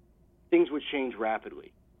that, things would change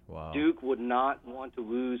rapidly. Wow. Duke would not want to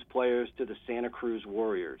lose players to the Santa Cruz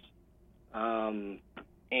Warriors. And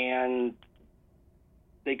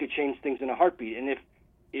they could change things in a heartbeat. And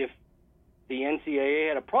if the NCAA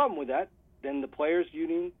had a problem with that, then the players'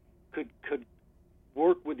 union could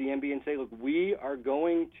work with the NBA and say, look, we are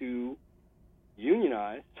going to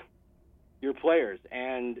unionize your players.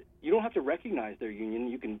 And you don't have to recognize their union.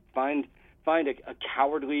 You can find a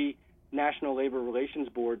cowardly National Labor Relations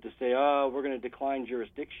Board to say, oh, we're going to decline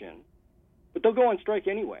jurisdiction. But they'll go on strike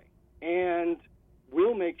anyway. And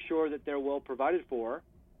we'll make sure that they're well provided for,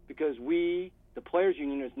 because we, the players'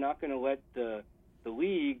 union, is not going to let the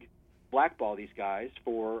league blackball these guys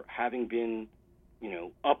for having been,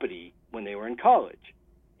 uppity when they were in college.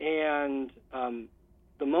 And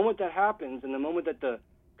the moment that happens, and the moment that the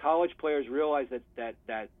college players realize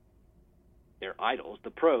that their idols,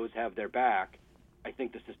 the pros, have their back, I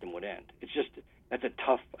think the system would end. It's just, that's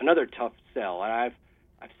another tough sell. And I've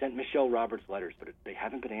sent Michelle Roberts letters, but they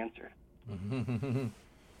haven't been answered.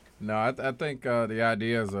 No, I think the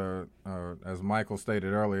ideas are, as Michael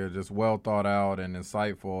stated earlier, just well thought out and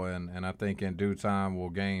insightful, and I think in due time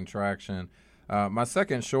will gain traction. My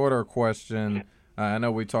second shorter question, I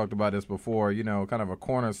know we talked about this before, kind of a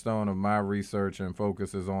cornerstone of my research and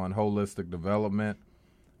focus is on holistic development,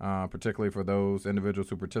 particularly for those individuals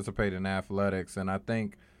who participate in athletics. And I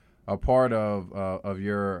think a part of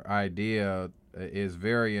your idea is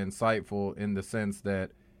very insightful in the sense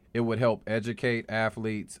that it would help educate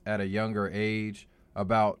athletes at a younger age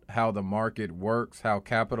about how the market works, how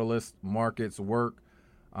capitalist markets work,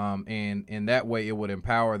 and in that way it would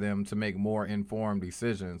empower them to make more informed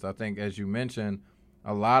decisions. I think, as you mentioned,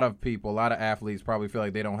 a lot of athletes probably feel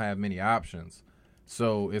like they don't have many options.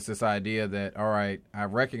 So it's this idea that, all right, I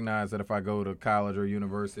recognize that if I go to college or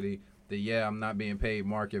university, that, I'm not being paid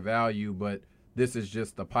market value, but this is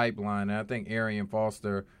just the pipeline. And I think Arian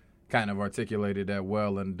Foster kind of articulated that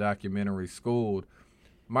well in the documentary Schooled.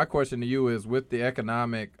 My question to you is, with the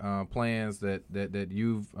economic plans that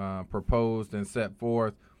you've proposed and set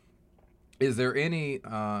forth, is there any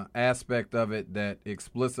aspect of it that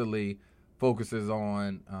explicitly focuses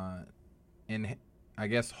on,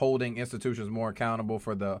 holding institutions more accountable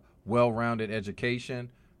for the well-rounded education,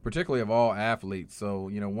 particularly of all athletes? So,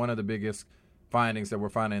 one of the biggest findings that we're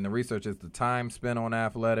finding in the research is the time spent on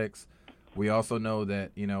athletics. We also know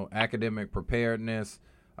that, academic preparedness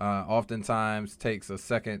oftentimes takes a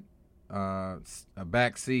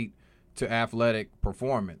back seat to athletic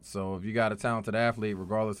performance. So if you got a talented athlete,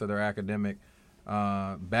 regardless of their academic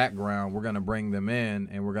background, we're going to bring them in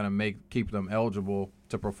and we're going to keep them eligible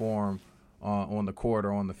to perform on the court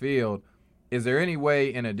or on the field. Is there any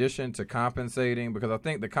way, in addition to compensating, because I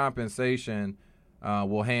think the compensation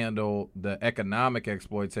will handle the economic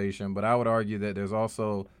exploitation, but I would argue that there's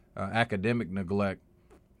also academic neglect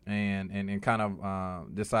and kind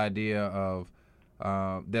of this idea of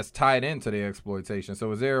that's tied into the exploitation.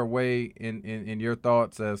 So is there a way in your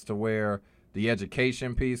thoughts as to where the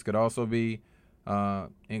education piece could also be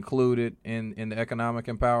included in the economic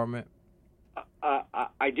empowerment?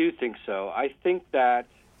 I do think so. I think that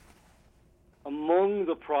among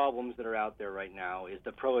the problems that are out there right now is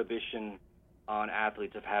the prohibition on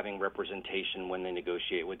athletes of having representation when they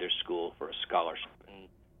negotiate with their school for a scholarship. And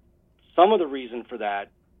some of the reason for that is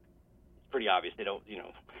pretty obvious. They don't,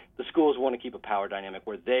 the schools want to keep a power dynamic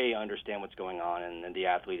where they understand what's going on, and the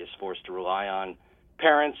athlete is forced to rely on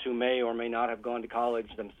parents who may or may not have gone to college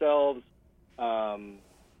themselves.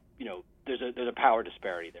 There's a power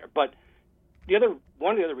disparity there. But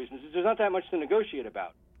one of the other reasons is there's not that much to negotiate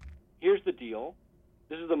about. Here's the deal.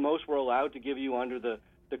 This is the most we're allowed to give you under the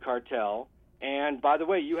cartel. And by the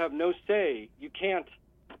way, you have no say. You can't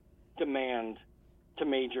demand to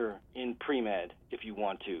major in pre-med if you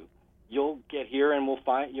want to. You'll get here and we'll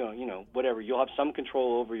find, whatever. You'll have some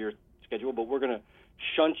control over your schedule, but we're going to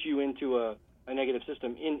shunt you into a negative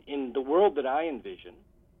system. In the world that I envision,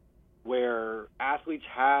 where athletes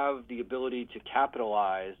have the ability to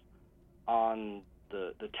capitalize on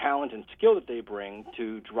the talent and skill that they bring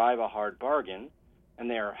to drive a hard bargain, and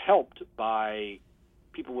they are helped by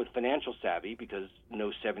people with financial savvy, because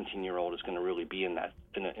no 17-year-old is going to really be in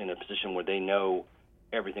a position where they know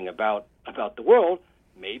everything about the world.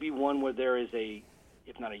 Maybe one where there is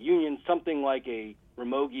if not a union, something like a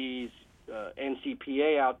Ramogi's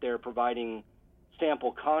NCPA out there providing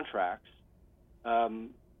sample contracts.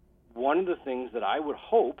 One of the things that I would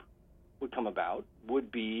hope would come about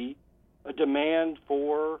would be a demand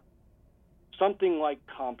for something like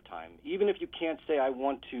comp time. Even if you can't say I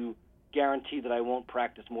want to guarantee that I won't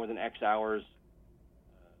practice more than X hours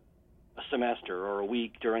a semester or a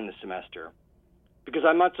week during the semester. Because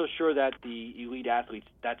I'm not so sure that the elite athletes,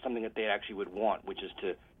 that's something that they actually would want, which is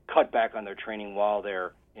to cut back on their training while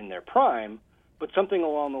they're in their prime, but something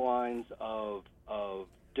along the lines of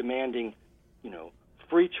demanding,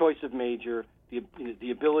 free choice of major,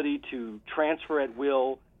 the ability to transfer at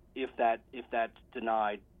will if that's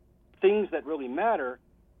denied, things that really matter,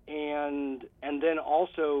 and then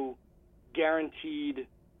also guaranteed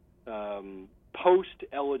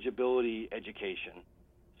post-eligibility education,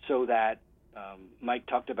 so that Mike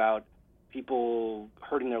talked about people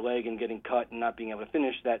hurting their leg and getting cut and not being able to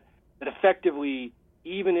finish, that effectively,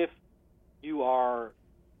 even if you are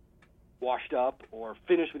washed up or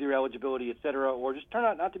finished with your eligibility, et cetera, or just turn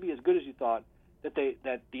out not to be as good as you thought, that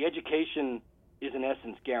the education is in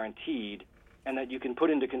essence guaranteed, and that you can put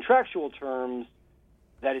into contractual terms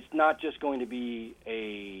that it's not just going to be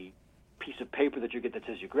a piece of paper that you get that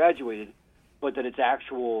says you graduated, but that it's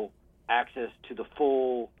actual access to the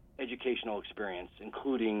full educational experience,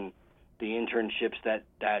 including the internships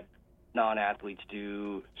that non-athletes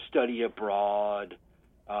do, study abroad,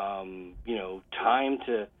 time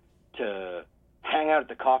to hang out at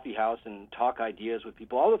the coffee house and talk ideas with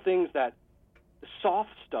people, all the things the soft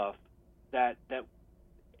stuff that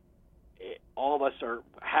all of us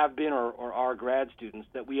have been or are grad students,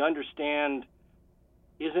 that we understand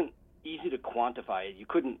isn't easy to quantify. You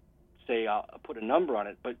couldn't say I'll put a number on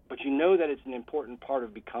it, but you know that it's an important part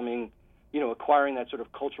of becoming, acquiring that sort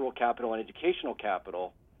of cultural capital and educational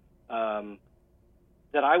capital,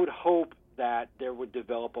 that I would hope that there would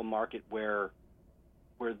develop a market where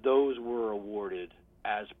those were awarded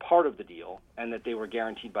as part of the deal and that they were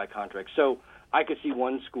guaranteed by contract. So I could see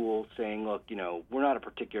one school saying, look, we're not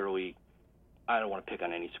I don't want to pick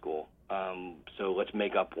on any school, so let's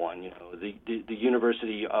make up one, the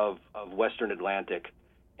University of Western Atlantic.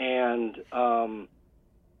 And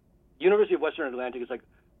University of Western Atlantic is like,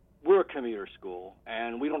 we're a commuter school,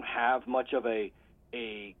 and we don't have much of a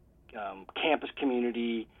campus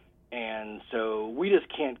community, and so we just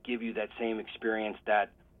can't give you that same experience that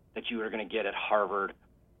you are going to get at Harvard,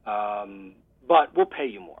 but we'll pay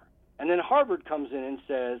you more. And then Harvard comes in and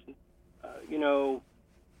says,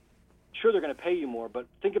 sure, they're going to pay you more, but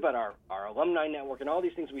think about our alumni network and all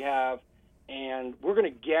these things we have, and we're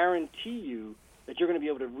going to guarantee you that you're going to be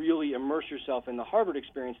able to really immerse yourself in the Harvard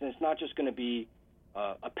experience, and it's not just going to be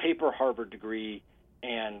a paper Harvard degree,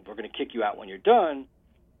 and we're going to kick you out when you're done.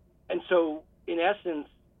 And so, in essence,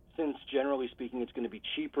 since generally speaking it's going to be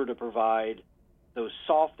cheaper to provide those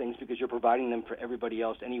soft things because you're providing them for everybody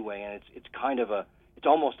else anyway, and it's kind of it's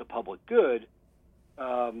almost a public good,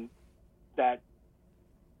 that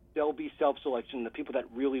there'll be self-selection. The people that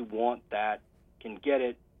really want that can get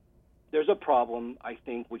it. There's a problem, I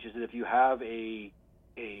think, which is that if you have a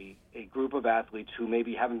group of athletes who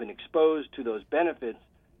maybe haven't been exposed to those benefits,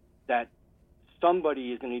 that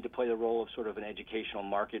somebody is going to need to play the role of sort of an educational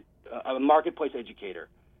a marketplace educator.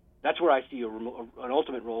 That's where I see an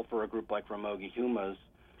ultimate role for a group like Ramogi Humas,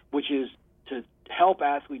 which is to help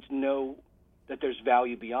athletes know that there's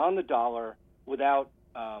value beyond the dollar without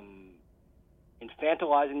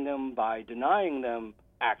infantilizing them by denying them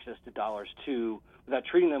access to dollars too, without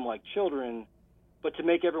treating them like children, but to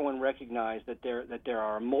make everyone recognize that there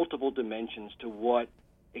are multiple dimensions to what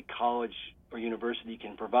a college or university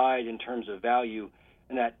can provide in terms of value,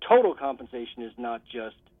 and that total compensation is not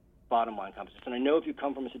just bottom line compensation. And I know if you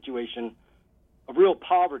come from a situation of real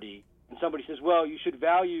poverty and somebody says, well, you should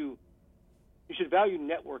value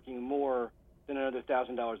networking more than another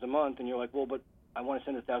 $1,000 a month, and you're like, well, but I want to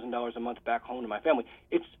send $1,000 a month back home to my family.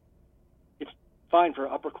 It's fine for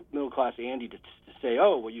upper middle class Andy to say,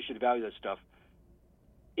 oh, well, you should value that stuff.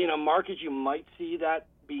 In a market, you might see that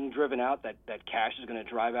being driven out, that cash is going to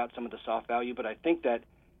drive out some of the soft value. But I think that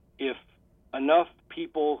if enough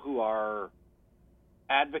people who are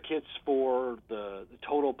advocates for the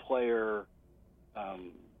total player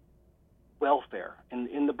welfare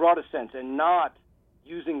in the broadest sense, and not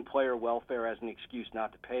using player welfare as an excuse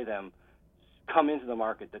not to pay them, come into the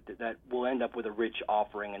market, that will end up with a rich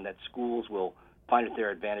offering, and that schools will find it their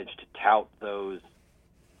advantage to tout those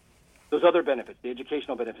other benefits, the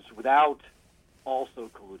educational benefits, without also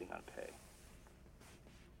colluding on pay.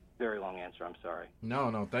 very long answer. I'm sorry.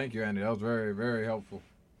 No, thank you, Andy. That was very, very helpful.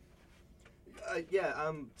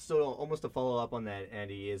 So almost to follow up on that,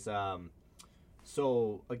 Andy, is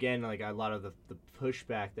so again, like a lot of the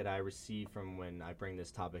pushback that I receive from when I bring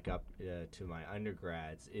this topic up to my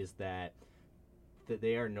undergrads is that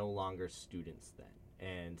they are no longer students then,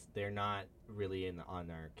 and they're not really on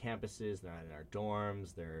our campuses, they're not in our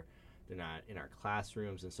dorms, they're not in our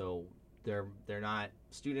classrooms, and so they're not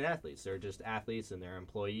student athletes. They're just athletes and they're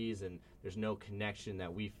employees, and there's no connection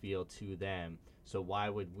that we feel to them. So why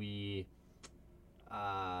would we?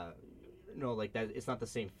 Like that, it's not the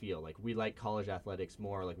same feel. Like we like college athletics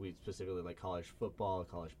more. Like we specifically like college football,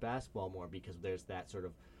 college basketball more because there's that sort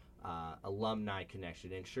of alumni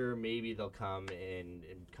connection. And sure, maybe they'll come and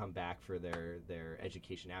come back for their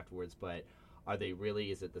education afterwards. But are they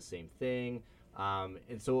really? Is it the same thing?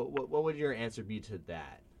 And so, what would your answer be to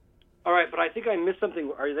that? All right, but I think I missed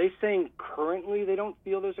something. Are they saying currently they don't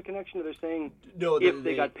feel there's a connection, or they're saying if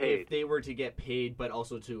they got paid? If they were to get paid, but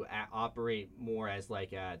also to operate more as like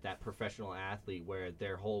that professional athlete where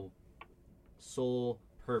their whole sole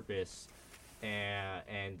purpose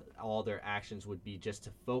and all their actions would be just to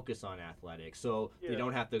focus on athletics. So they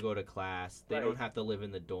don't have to go to class. They don't have to live in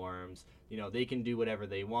the dorms. They can do whatever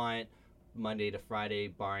they want. Monday to Friday,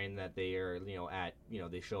 barring that they are,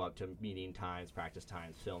 they show up to meeting times, practice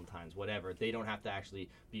times, film times, whatever. They don't have to actually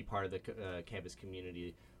be part of the campus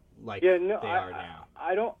community like they are now.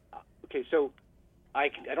 I don't. Okay, so I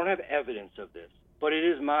don't have evidence of this, but it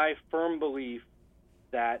is my firm belief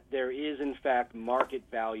that there is, in fact, market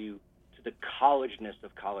value to the collegeness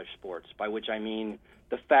of college sports, by which I mean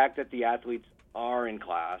the fact that the athletes are in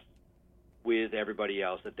class with everybody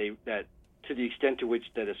else, that to the extent to which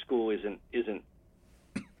that a school isn't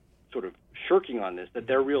sort of shirking on this, that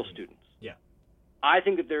they're real students. Yeah. I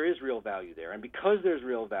think that there is real value there. And because there's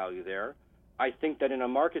real value there, I think that in a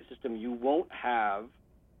market system you won't have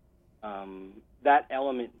that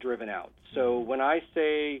element driven out. So when I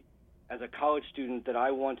say as a college student that I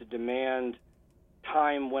want to demand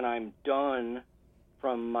time when I'm done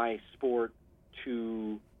from my sport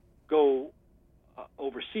to go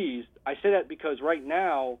overseas, I say that because right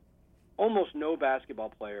now almost no basketball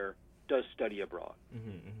player does study abroad.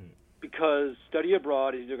 Because study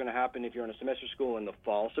abroad is either going to happen if you're in a semester school in the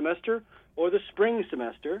fall semester or the spring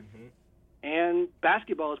semester, and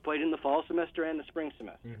basketball is played in the fall semester and the spring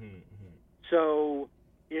semester. So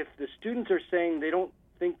if the students are saying they don't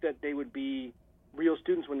think that they would be real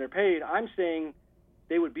students when they're paid, I'm saying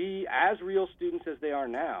they would be as real students as they are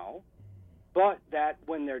now, but that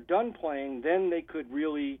when they're done playing, then they could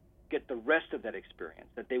really get the rest of that experience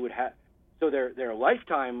that they would have. So their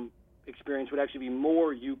lifetime experience would actually be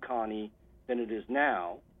more UConn-y than it is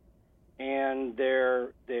now, and their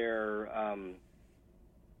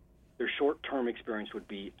short-term experience would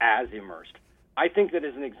be as immersed. I think that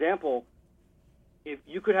as an example, if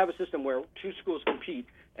you could have a system where two schools compete,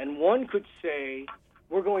 and one could say,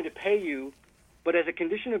 we're going to pay you, but as a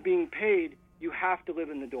condition of being paid, you have to live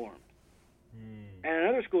in the dorms. And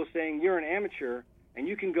another school is saying, you're an amateur, and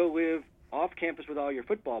you can go live off campus with all your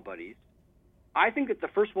football buddies. I think that the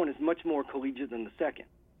first one is much more collegiate than the second.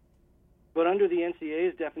 But under the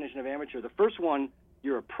NCAA's definition of amateur, the first one,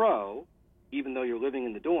 you're a pro, even though you're living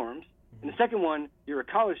in the dorms. And the second one, you're a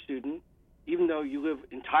college student, even though you live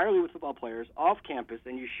entirely with football players off campus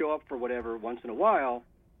and you show up for whatever once in a while.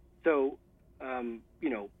 So,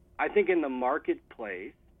 I think in the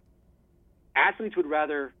marketplace, athletes would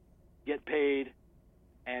rather get paid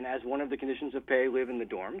and as one of the conditions of pay, live in the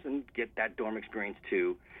dorms and get that dorm experience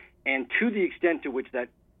too. And to the extent to which that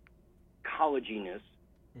colleginess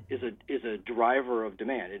is a driver of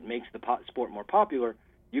demand, it makes the sport more popular.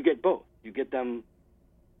 You get both. You get them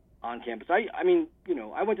on campus. I mean,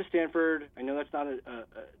 I went to Stanford. I know that's not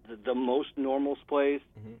the most normal place.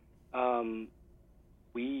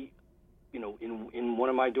 We, in one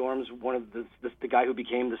of my dorms, one of the guy who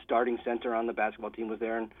became the starting center on the basketball team was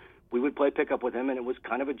there, and we would play pickup with him, and it was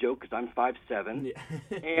kind of a joke because I'm 5'7",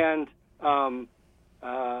 and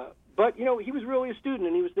but he was really a student,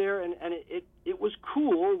 and he was there, and it was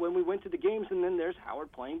cool when we went to the games, and then there's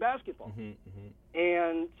Howard playing basketball,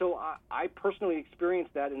 and so I personally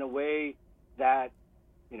experienced that in a way that,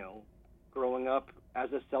 growing up as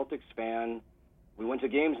a Celtics fan, we went to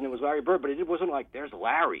games and it was Larry Bird, but it wasn't like there's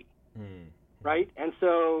Larry. Right? And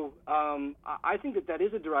so I think that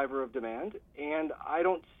is a driver of demand, and I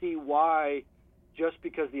don't see why, just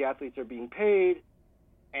because the athletes are being paid,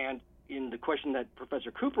 and in the question that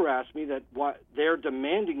Professor Cooper asked me, that they're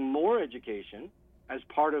demanding more education as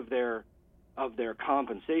part of their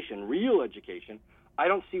compensation, real education, I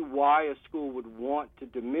don't see why a school would want to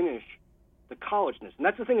diminish the collegeness. And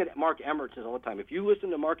that's the thing that Mark Emmert says all the time. If you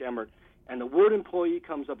listen to Mark Emmert and the word employee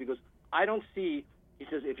comes up, he goes, I don't see, he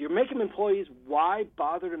says, if you're making them employees, why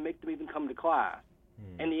bother to make them even come to class?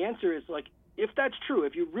 And the answer is, like, if that's true,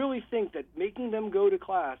 if you really think that making them go to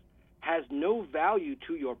class has no value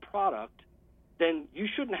to your product, then you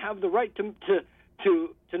shouldn't have the right to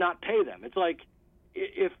not pay them. It's like,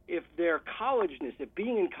 if their collegeness, if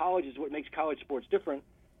being in college is what makes college sports different,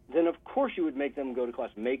 then of course you would make them go to class.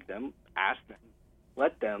 Make them, ask them,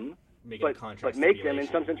 let them, but make them in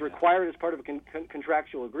some sense required as part of a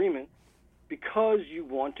contractual agreement, because you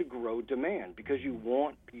want to grow demand, because you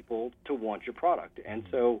want people to want your product. And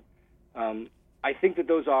so I think that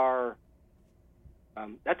those are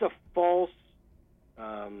that's a false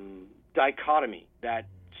dichotomy, that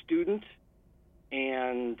student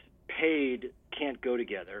and paid can't go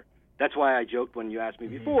together. That's why I joked when you asked me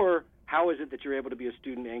before, how is it that you're able to be a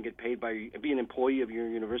student and get paid by be an employee of your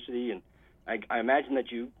university? And I imagine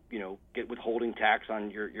that you get withholding tax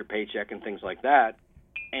on your paycheck and things like that.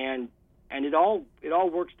 And it all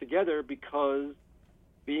works together, because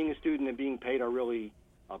being a student and being paid are really,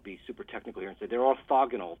 I'll be super technical here and say, they're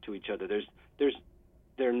orthogonal to each other.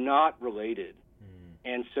 They're not related.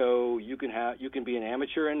 And so you can be an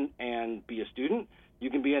amateur and be a student. You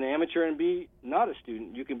can be an amateur and be not a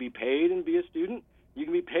student. You can be paid and be a student. You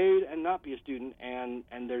can be paid and not be a student. And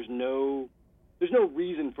there's no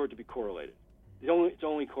reason for it to be correlated. It's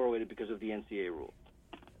only correlated because of the NCAA rules.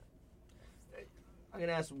 I'm going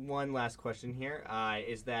to ask one last question here.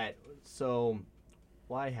 Is that, so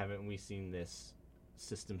why haven't we seen this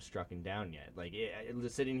system strucken down yet? Like,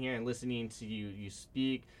 sitting here and listening to you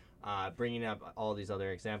speak, bringing up all these other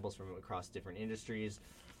examples from across different industries,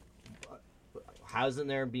 hasn't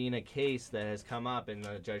there been a case that has come up and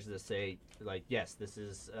the judges say, like, yes, this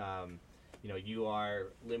is, you are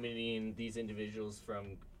limiting these individuals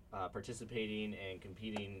from participating and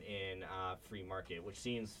competing in free market, which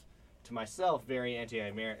seems to myself very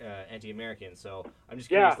anti-American. So I'm just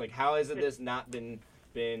curious, like, how has this not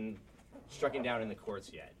been struck down in the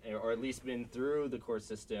courts yet, or at least been through the court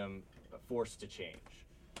system forced to change?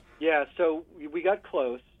 Yeah, so we got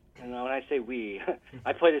close, and when I say we,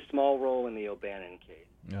 I played a small role in the O'Bannon case.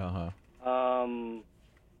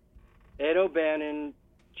 Ed O'Bannon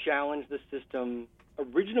challenged the system.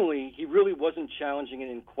 Originally, he really wasn't challenging it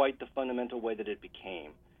in quite the fundamental way that it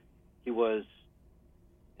became. He was,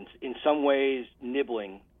 in some ways,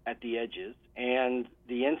 nibbling at the edges, and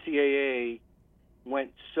the NCAA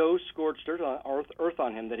went so scorched earth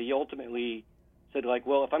on him that he ultimately said, like,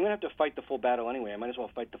 well, if I'm going to have to fight the full battle anyway, I might as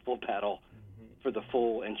well fight the full battle for the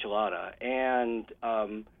full enchilada. And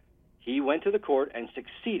he went to the court and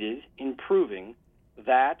succeeded in proving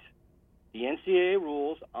that the NCAA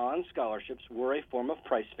rules on scholarships were a form of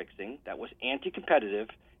price fixing that was anti-competitive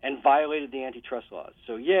and violated the antitrust laws.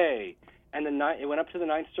 So yay. And it went up to the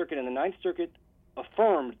Ninth Circuit, and the Ninth Circuit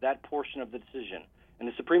affirmed that portion of the decision. And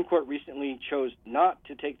the Supreme Court recently chose not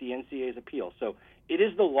to take the NCAA's appeal. So it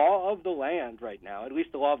is the law of the land right now, at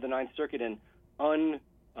least the law of the Ninth Circuit, and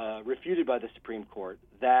unrefuted by the Supreme Court,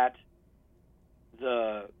 that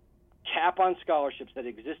the cap on scholarships that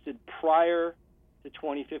existed prior to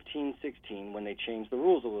 2015-16, when they changed the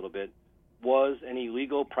rules a little bit, was an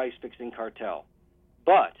illegal price-fixing cartel.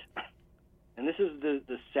 But, and this is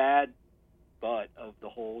the sad but of the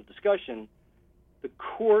whole discussion, the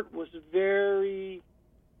court was very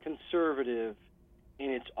conservative in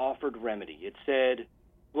its offered remedy. It said,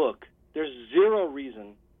 look, there's zero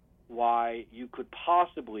reason why you could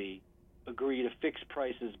possibly agree to fix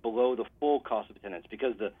prices below the full cost of attendance,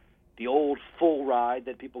 because the old full ride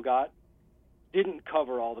that people got didn't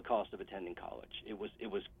cover all the cost of attending college. It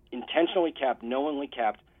was intentionally capped, knowingly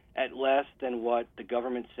capped, at less than what the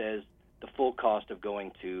government says the full cost of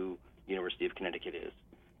going to University of Connecticut is.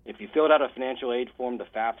 If you filled out a financial aid form, the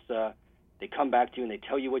FAFSA, they come back to you and they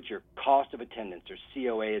tell you what your cost of attendance, or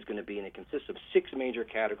COA, is going to be, and it consists of 6 major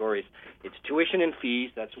categories. It's tuition and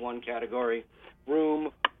fees, that's one category,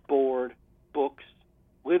 room, board, books,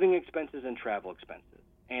 living expenses, and travel expenses.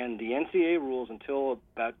 And the NCAA rules until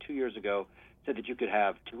about 2 years ago said that you could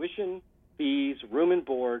have tuition, fees, room and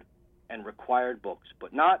board, and required books,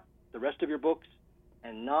 but not the rest of your books,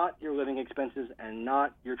 and not your living expenses, and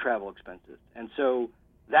not your travel expenses. And so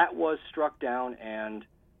that was struck down, and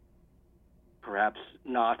perhaps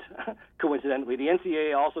not coincidentally, the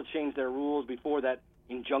NCAA also changed their rules before that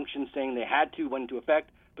injunction saying they had to went into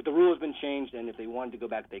effect, but the rule has been changed, and if they wanted to go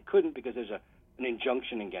back, they couldn't, because there's an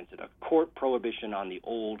injunction against it, a court prohibition on the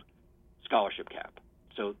old scholarship cap.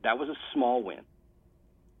 So that was a small win.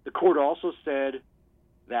 The court also said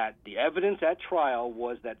that the evidence at trial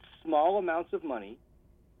was that small amounts of money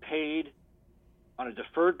paid on a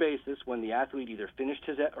deferred basis when the athlete either finished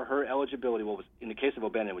his or her eligibility. Well, in the case of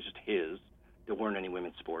O'Bannon, it was just his. There weren't any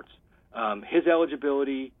women's sports. His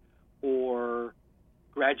eligibility or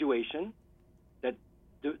graduation,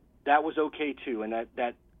 that was okay too, and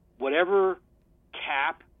that whatever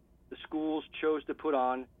cap the schools chose to put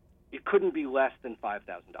on, it couldn't be less than $5,000.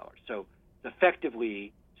 So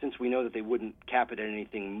effectively, since we know that they wouldn't cap it at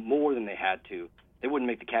anything more than they had to, they wouldn't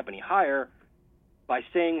make the cap any higher. By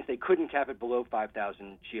saying they couldn't cap it below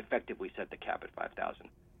 $5,000, she effectively set the cap at $5,000.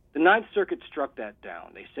 The Ninth Circuit struck that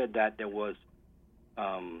down. They said that there was,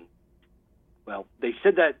 they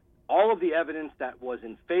said that all of the evidence that was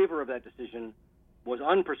in favor of that decision was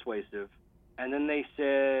unpersuasive, and then they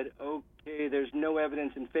said, okay, there's no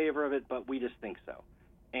evidence in favor of it, but we just think so.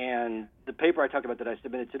 And the paper I talked about that I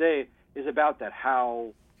submitted today is about that,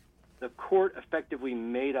 how the court effectively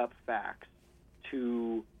made up facts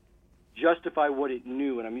to justify what it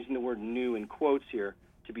knew, and I'm using the word "knew" in quotes here,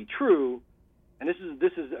 to be true. And this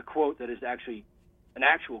is a quote that is actually an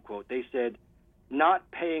actual quote. They said, "Not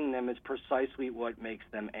paying them is precisely what makes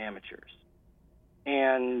them amateurs."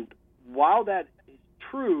 And while that is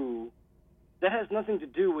true, that has nothing to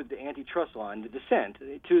do with the antitrust law and the dissent.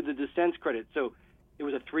 To the dissent's credit, so it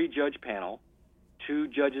was a 3-judge panel, 2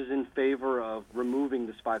 judges in favor of removing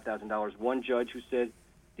this $5,000. 1 judge who said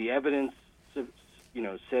the evidence,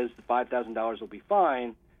 says the $5,000 will be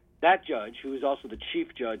fine. That judge, who is also the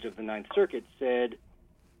chief judge of the Ninth Circuit, said,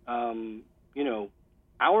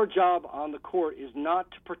 our job on the court is not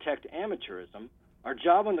to protect amateurism. Our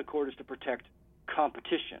job on the court is to protect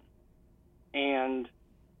competition. And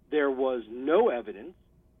there was no evidence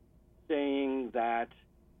saying that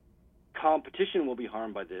competition will be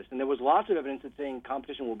harmed by this. And there was lots of evidence that saying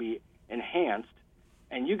competition will be enhanced.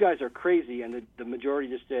 And you guys are crazy. And the majority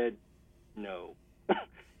just said, no.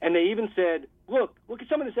 And they even said, look at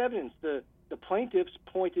some of this evidence. The plaintiffs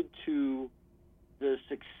pointed to the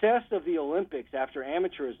success of the Olympics after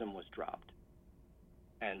amateurism was dropped.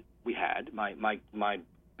 And we had, my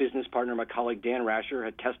business partner, my colleague Dan Rasher,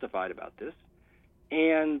 had testified about this.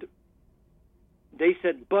 And they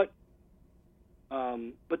said, but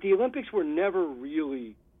the Olympics were never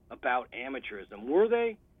really about amateurism, were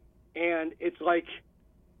they? And it's like,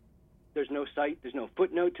 there's no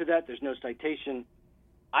footnote to that, there's no citation.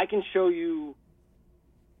 I can show you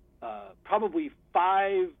probably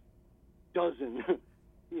 5 dozen,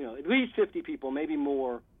 at least 50 people, maybe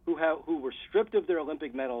more, who were stripped of their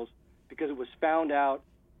Olympic medals because it was found out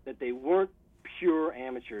that they weren't pure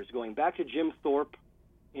amateurs. Going back to Jim Thorpe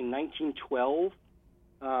in 1912,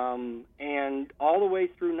 and all the way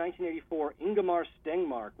through 1984, Ingemar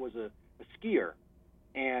Stenmark was a skier,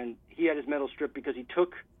 and he had his medal stripped because he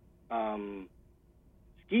took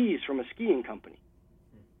skis from a skiing company.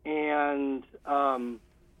 And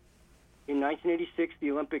in 1986, the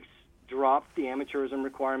Olympics dropped the amateurism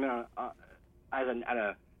requirement at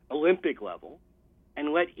an Olympic level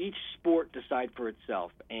and let each sport decide for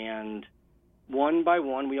itself. And one by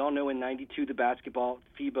one, we all know in 92 the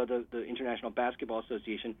FIBA, the International Basketball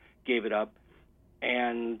Association, gave it up.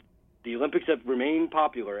 And the Olympics have remained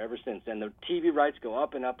popular ever since. And the TV rights go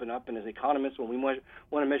up and up and up. And as economists, when we want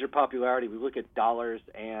to measure popularity, we look at dollars.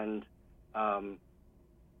 And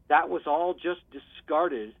that was all just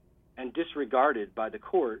discarded and disregarded by the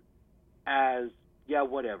court as, yeah,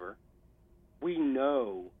 whatever. We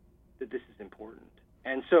know that this is important.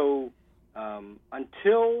 And so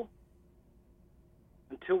until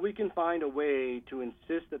we can find a way to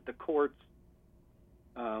insist that the courts,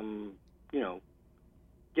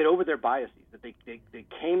 get over their biases, that they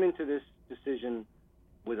came into this decision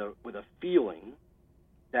with a feeling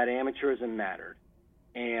that amateurism mattered,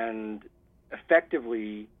 and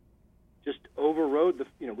effectively just overrode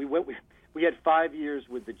we had 5 years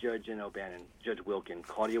with the judge in O'Bannon, Judge Wilkin,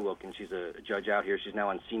 Claudia Wilkin. She's a judge out here. She's now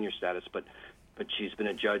on senior status, but she's been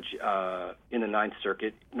a judge in the Ninth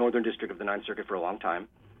Circuit, Northern District of the Ninth Circuit, for a long time.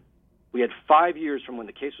 We had 5 years from when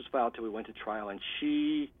the case was filed till we went to trial, and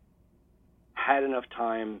she had enough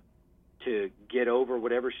time to get over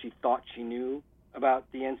whatever she thought she knew about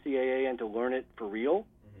the NCAA and to learn it for real.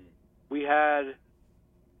 Mm-hmm. We had,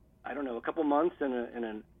 a couple months and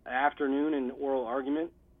an afternoon in oral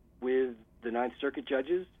argument with the Ninth Circuit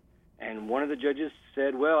judges, and one of the judges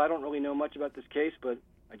said, well, I don't really know much about this case, but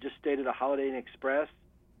I just stayed at a Holiday Inn Express,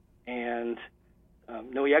 and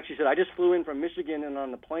he actually said, I just flew in from Michigan, and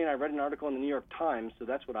on the plane I read an article in the New York Times, so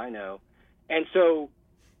that's what I know. And so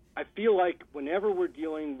I feel like whenever we're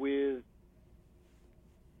dealing with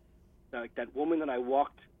that woman that I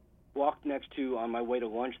walked next to on my way to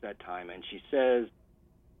lunch that time, and she says,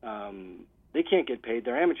 they can't get paid,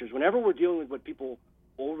 they're amateurs. Whenever we're dealing with what people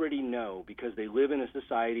already know, because they live in a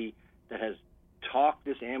society that has talked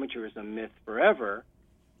this amateurism myth forever,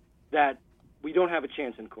 that we don't have a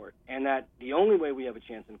chance in court, and that the only way we have a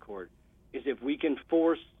chance in court is if we can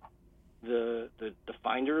force the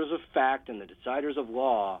finders of fact and the deciders of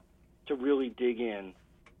law to really dig in.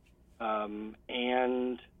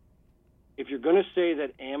 And if you're going to say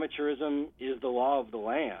that amateurism is the law of the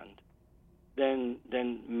land, then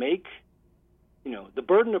make, the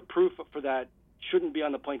burden of proof for that shouldn't be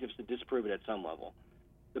on the plaintiffs to disprove it at some level.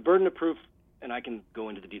 The burden of proof, and I can go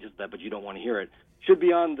into the details of that, but you don't want to hear it, should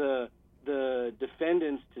be on the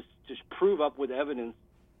defendants to prove up with evidence,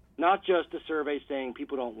 not just a survey saying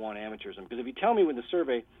people don't want amateurism. Because if you tell me with the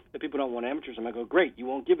survey that people don't want amateurism, I go, great, you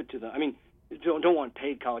won't give it to them. I mean, don't want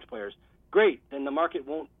paid college players. Great, then the market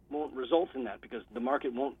won't result in that, because the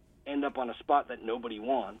market won't end up on a spot that nobody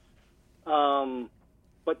wants.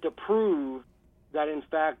 But to prove that, in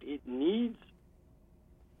fact, the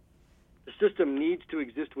system needs to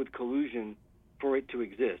exist with collusion for it to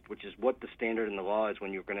exist, which is what the standard in the law is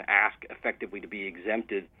when you're going to ask effectively to be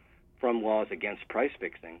exempted from laws against price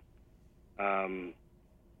fixing.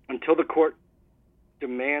 Until the court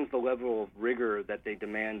demands the level of rigor that they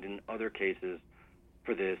demand in other cases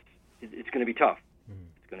for this, it's going to be tough.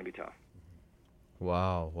 It's going to be tough.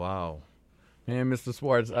 Wow. Man, Mr.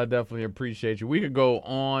 Schwartz, I definitely appreciate you. We could go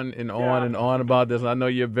on and on and on about this. I know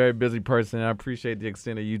you're a very busy person, and I appreciate the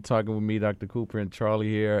extent of you talking with me, Dr. Cooper, and Charlie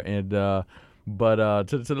here. And But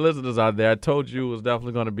to the listeners out there, I told you it was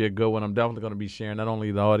definitely going to be a good one. I'm definitely going to be sharing not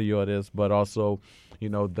only the audio of this, but also,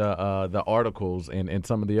 the articles and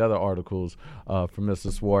some of the other articles from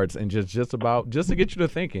Mr. Schwartz, and just to get you to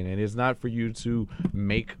thinking. And it's not for you to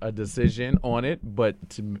make a decision on it, but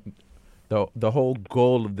the whole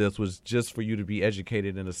goal of this was just for you to be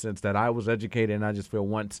educated, in the sense that I was educated, and I just feel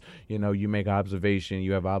once, you make an observation,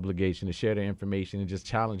 you have an obligation to share the information and just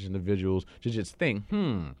challenge individuals to just think,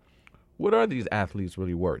 what are these athletes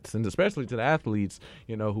really worth? And especially to the athletes,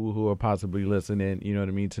 who are possibly listening,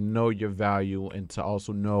 to know your value, and to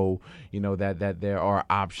also know, that there are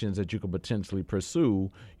options that you could potentially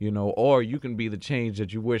pursue, or you can be the change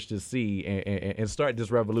that you wish to see and start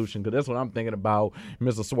this revolution. Because that's what I'm thinking about,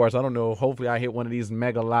 Mr. Schwartz. I don't know. Hopefully I hit one of these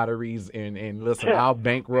mega lotteries and listen, I'll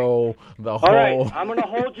bankroll the whole. All right, I'm going to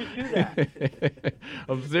hold you to that.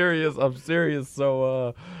 I'm serious.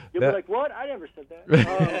 So you'll be like, what? I never said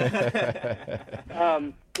that.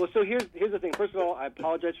 Well, so here's the thing. First of all, I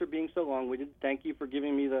apologize for being so long-winded. Thank you for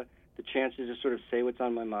giving me the chance to just sort of say what's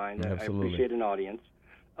on my mind. Absolutely. I appreciate an audience.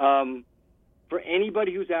 For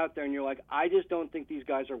anybody who's out there and you're like, I just don't think these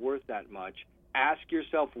guys are worth that much, ask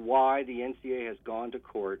yourself why the NCAA has gone to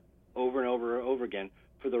court over and over and over again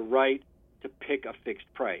for the right to pick a fixed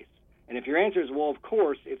price. And if your answer is, well, of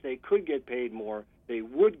course, if they could get paid more, they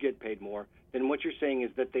would get paid more, then what you're saying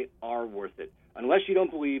is that they are worth it. Unless you don't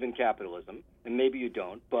believe in capitalism, and maybe you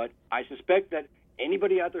don't, but I suspect that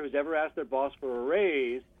anybody out there who's ever asked their boss for a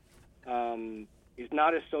raise is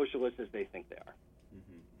not as socialist as they think they are.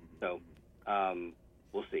 So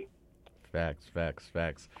we'll see. Facts.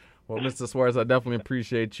 Well, Mr. Schwartz, I definitely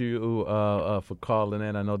appreciate you for calling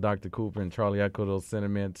in. I know Dr. Cooper and Charlie echo those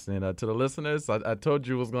sentiments. And to the listeners, I told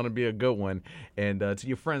you it was going to be a good one. And to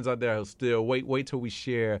your friends out there who still wait till we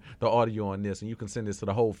share the audio on this, and you can send this to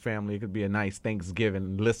the whole family. It could be a nice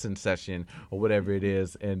Thanksgiving listen session or whatever it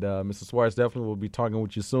is. And Mr. Schwartz, definitely will be talking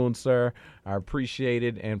with you soon, sir. I appreciate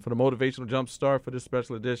it. And for the Motivational Jumpstart for this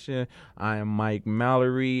special edition, I am Mike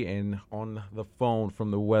Mallory, and on the phone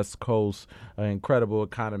from the West Coast, an incredible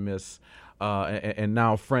economist, and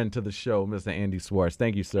now friend to the show, Mr. Andy Schwartz.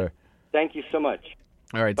 Thank you, sir. Thank you so much.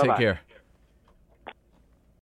 All right, Bye-bye. Take care.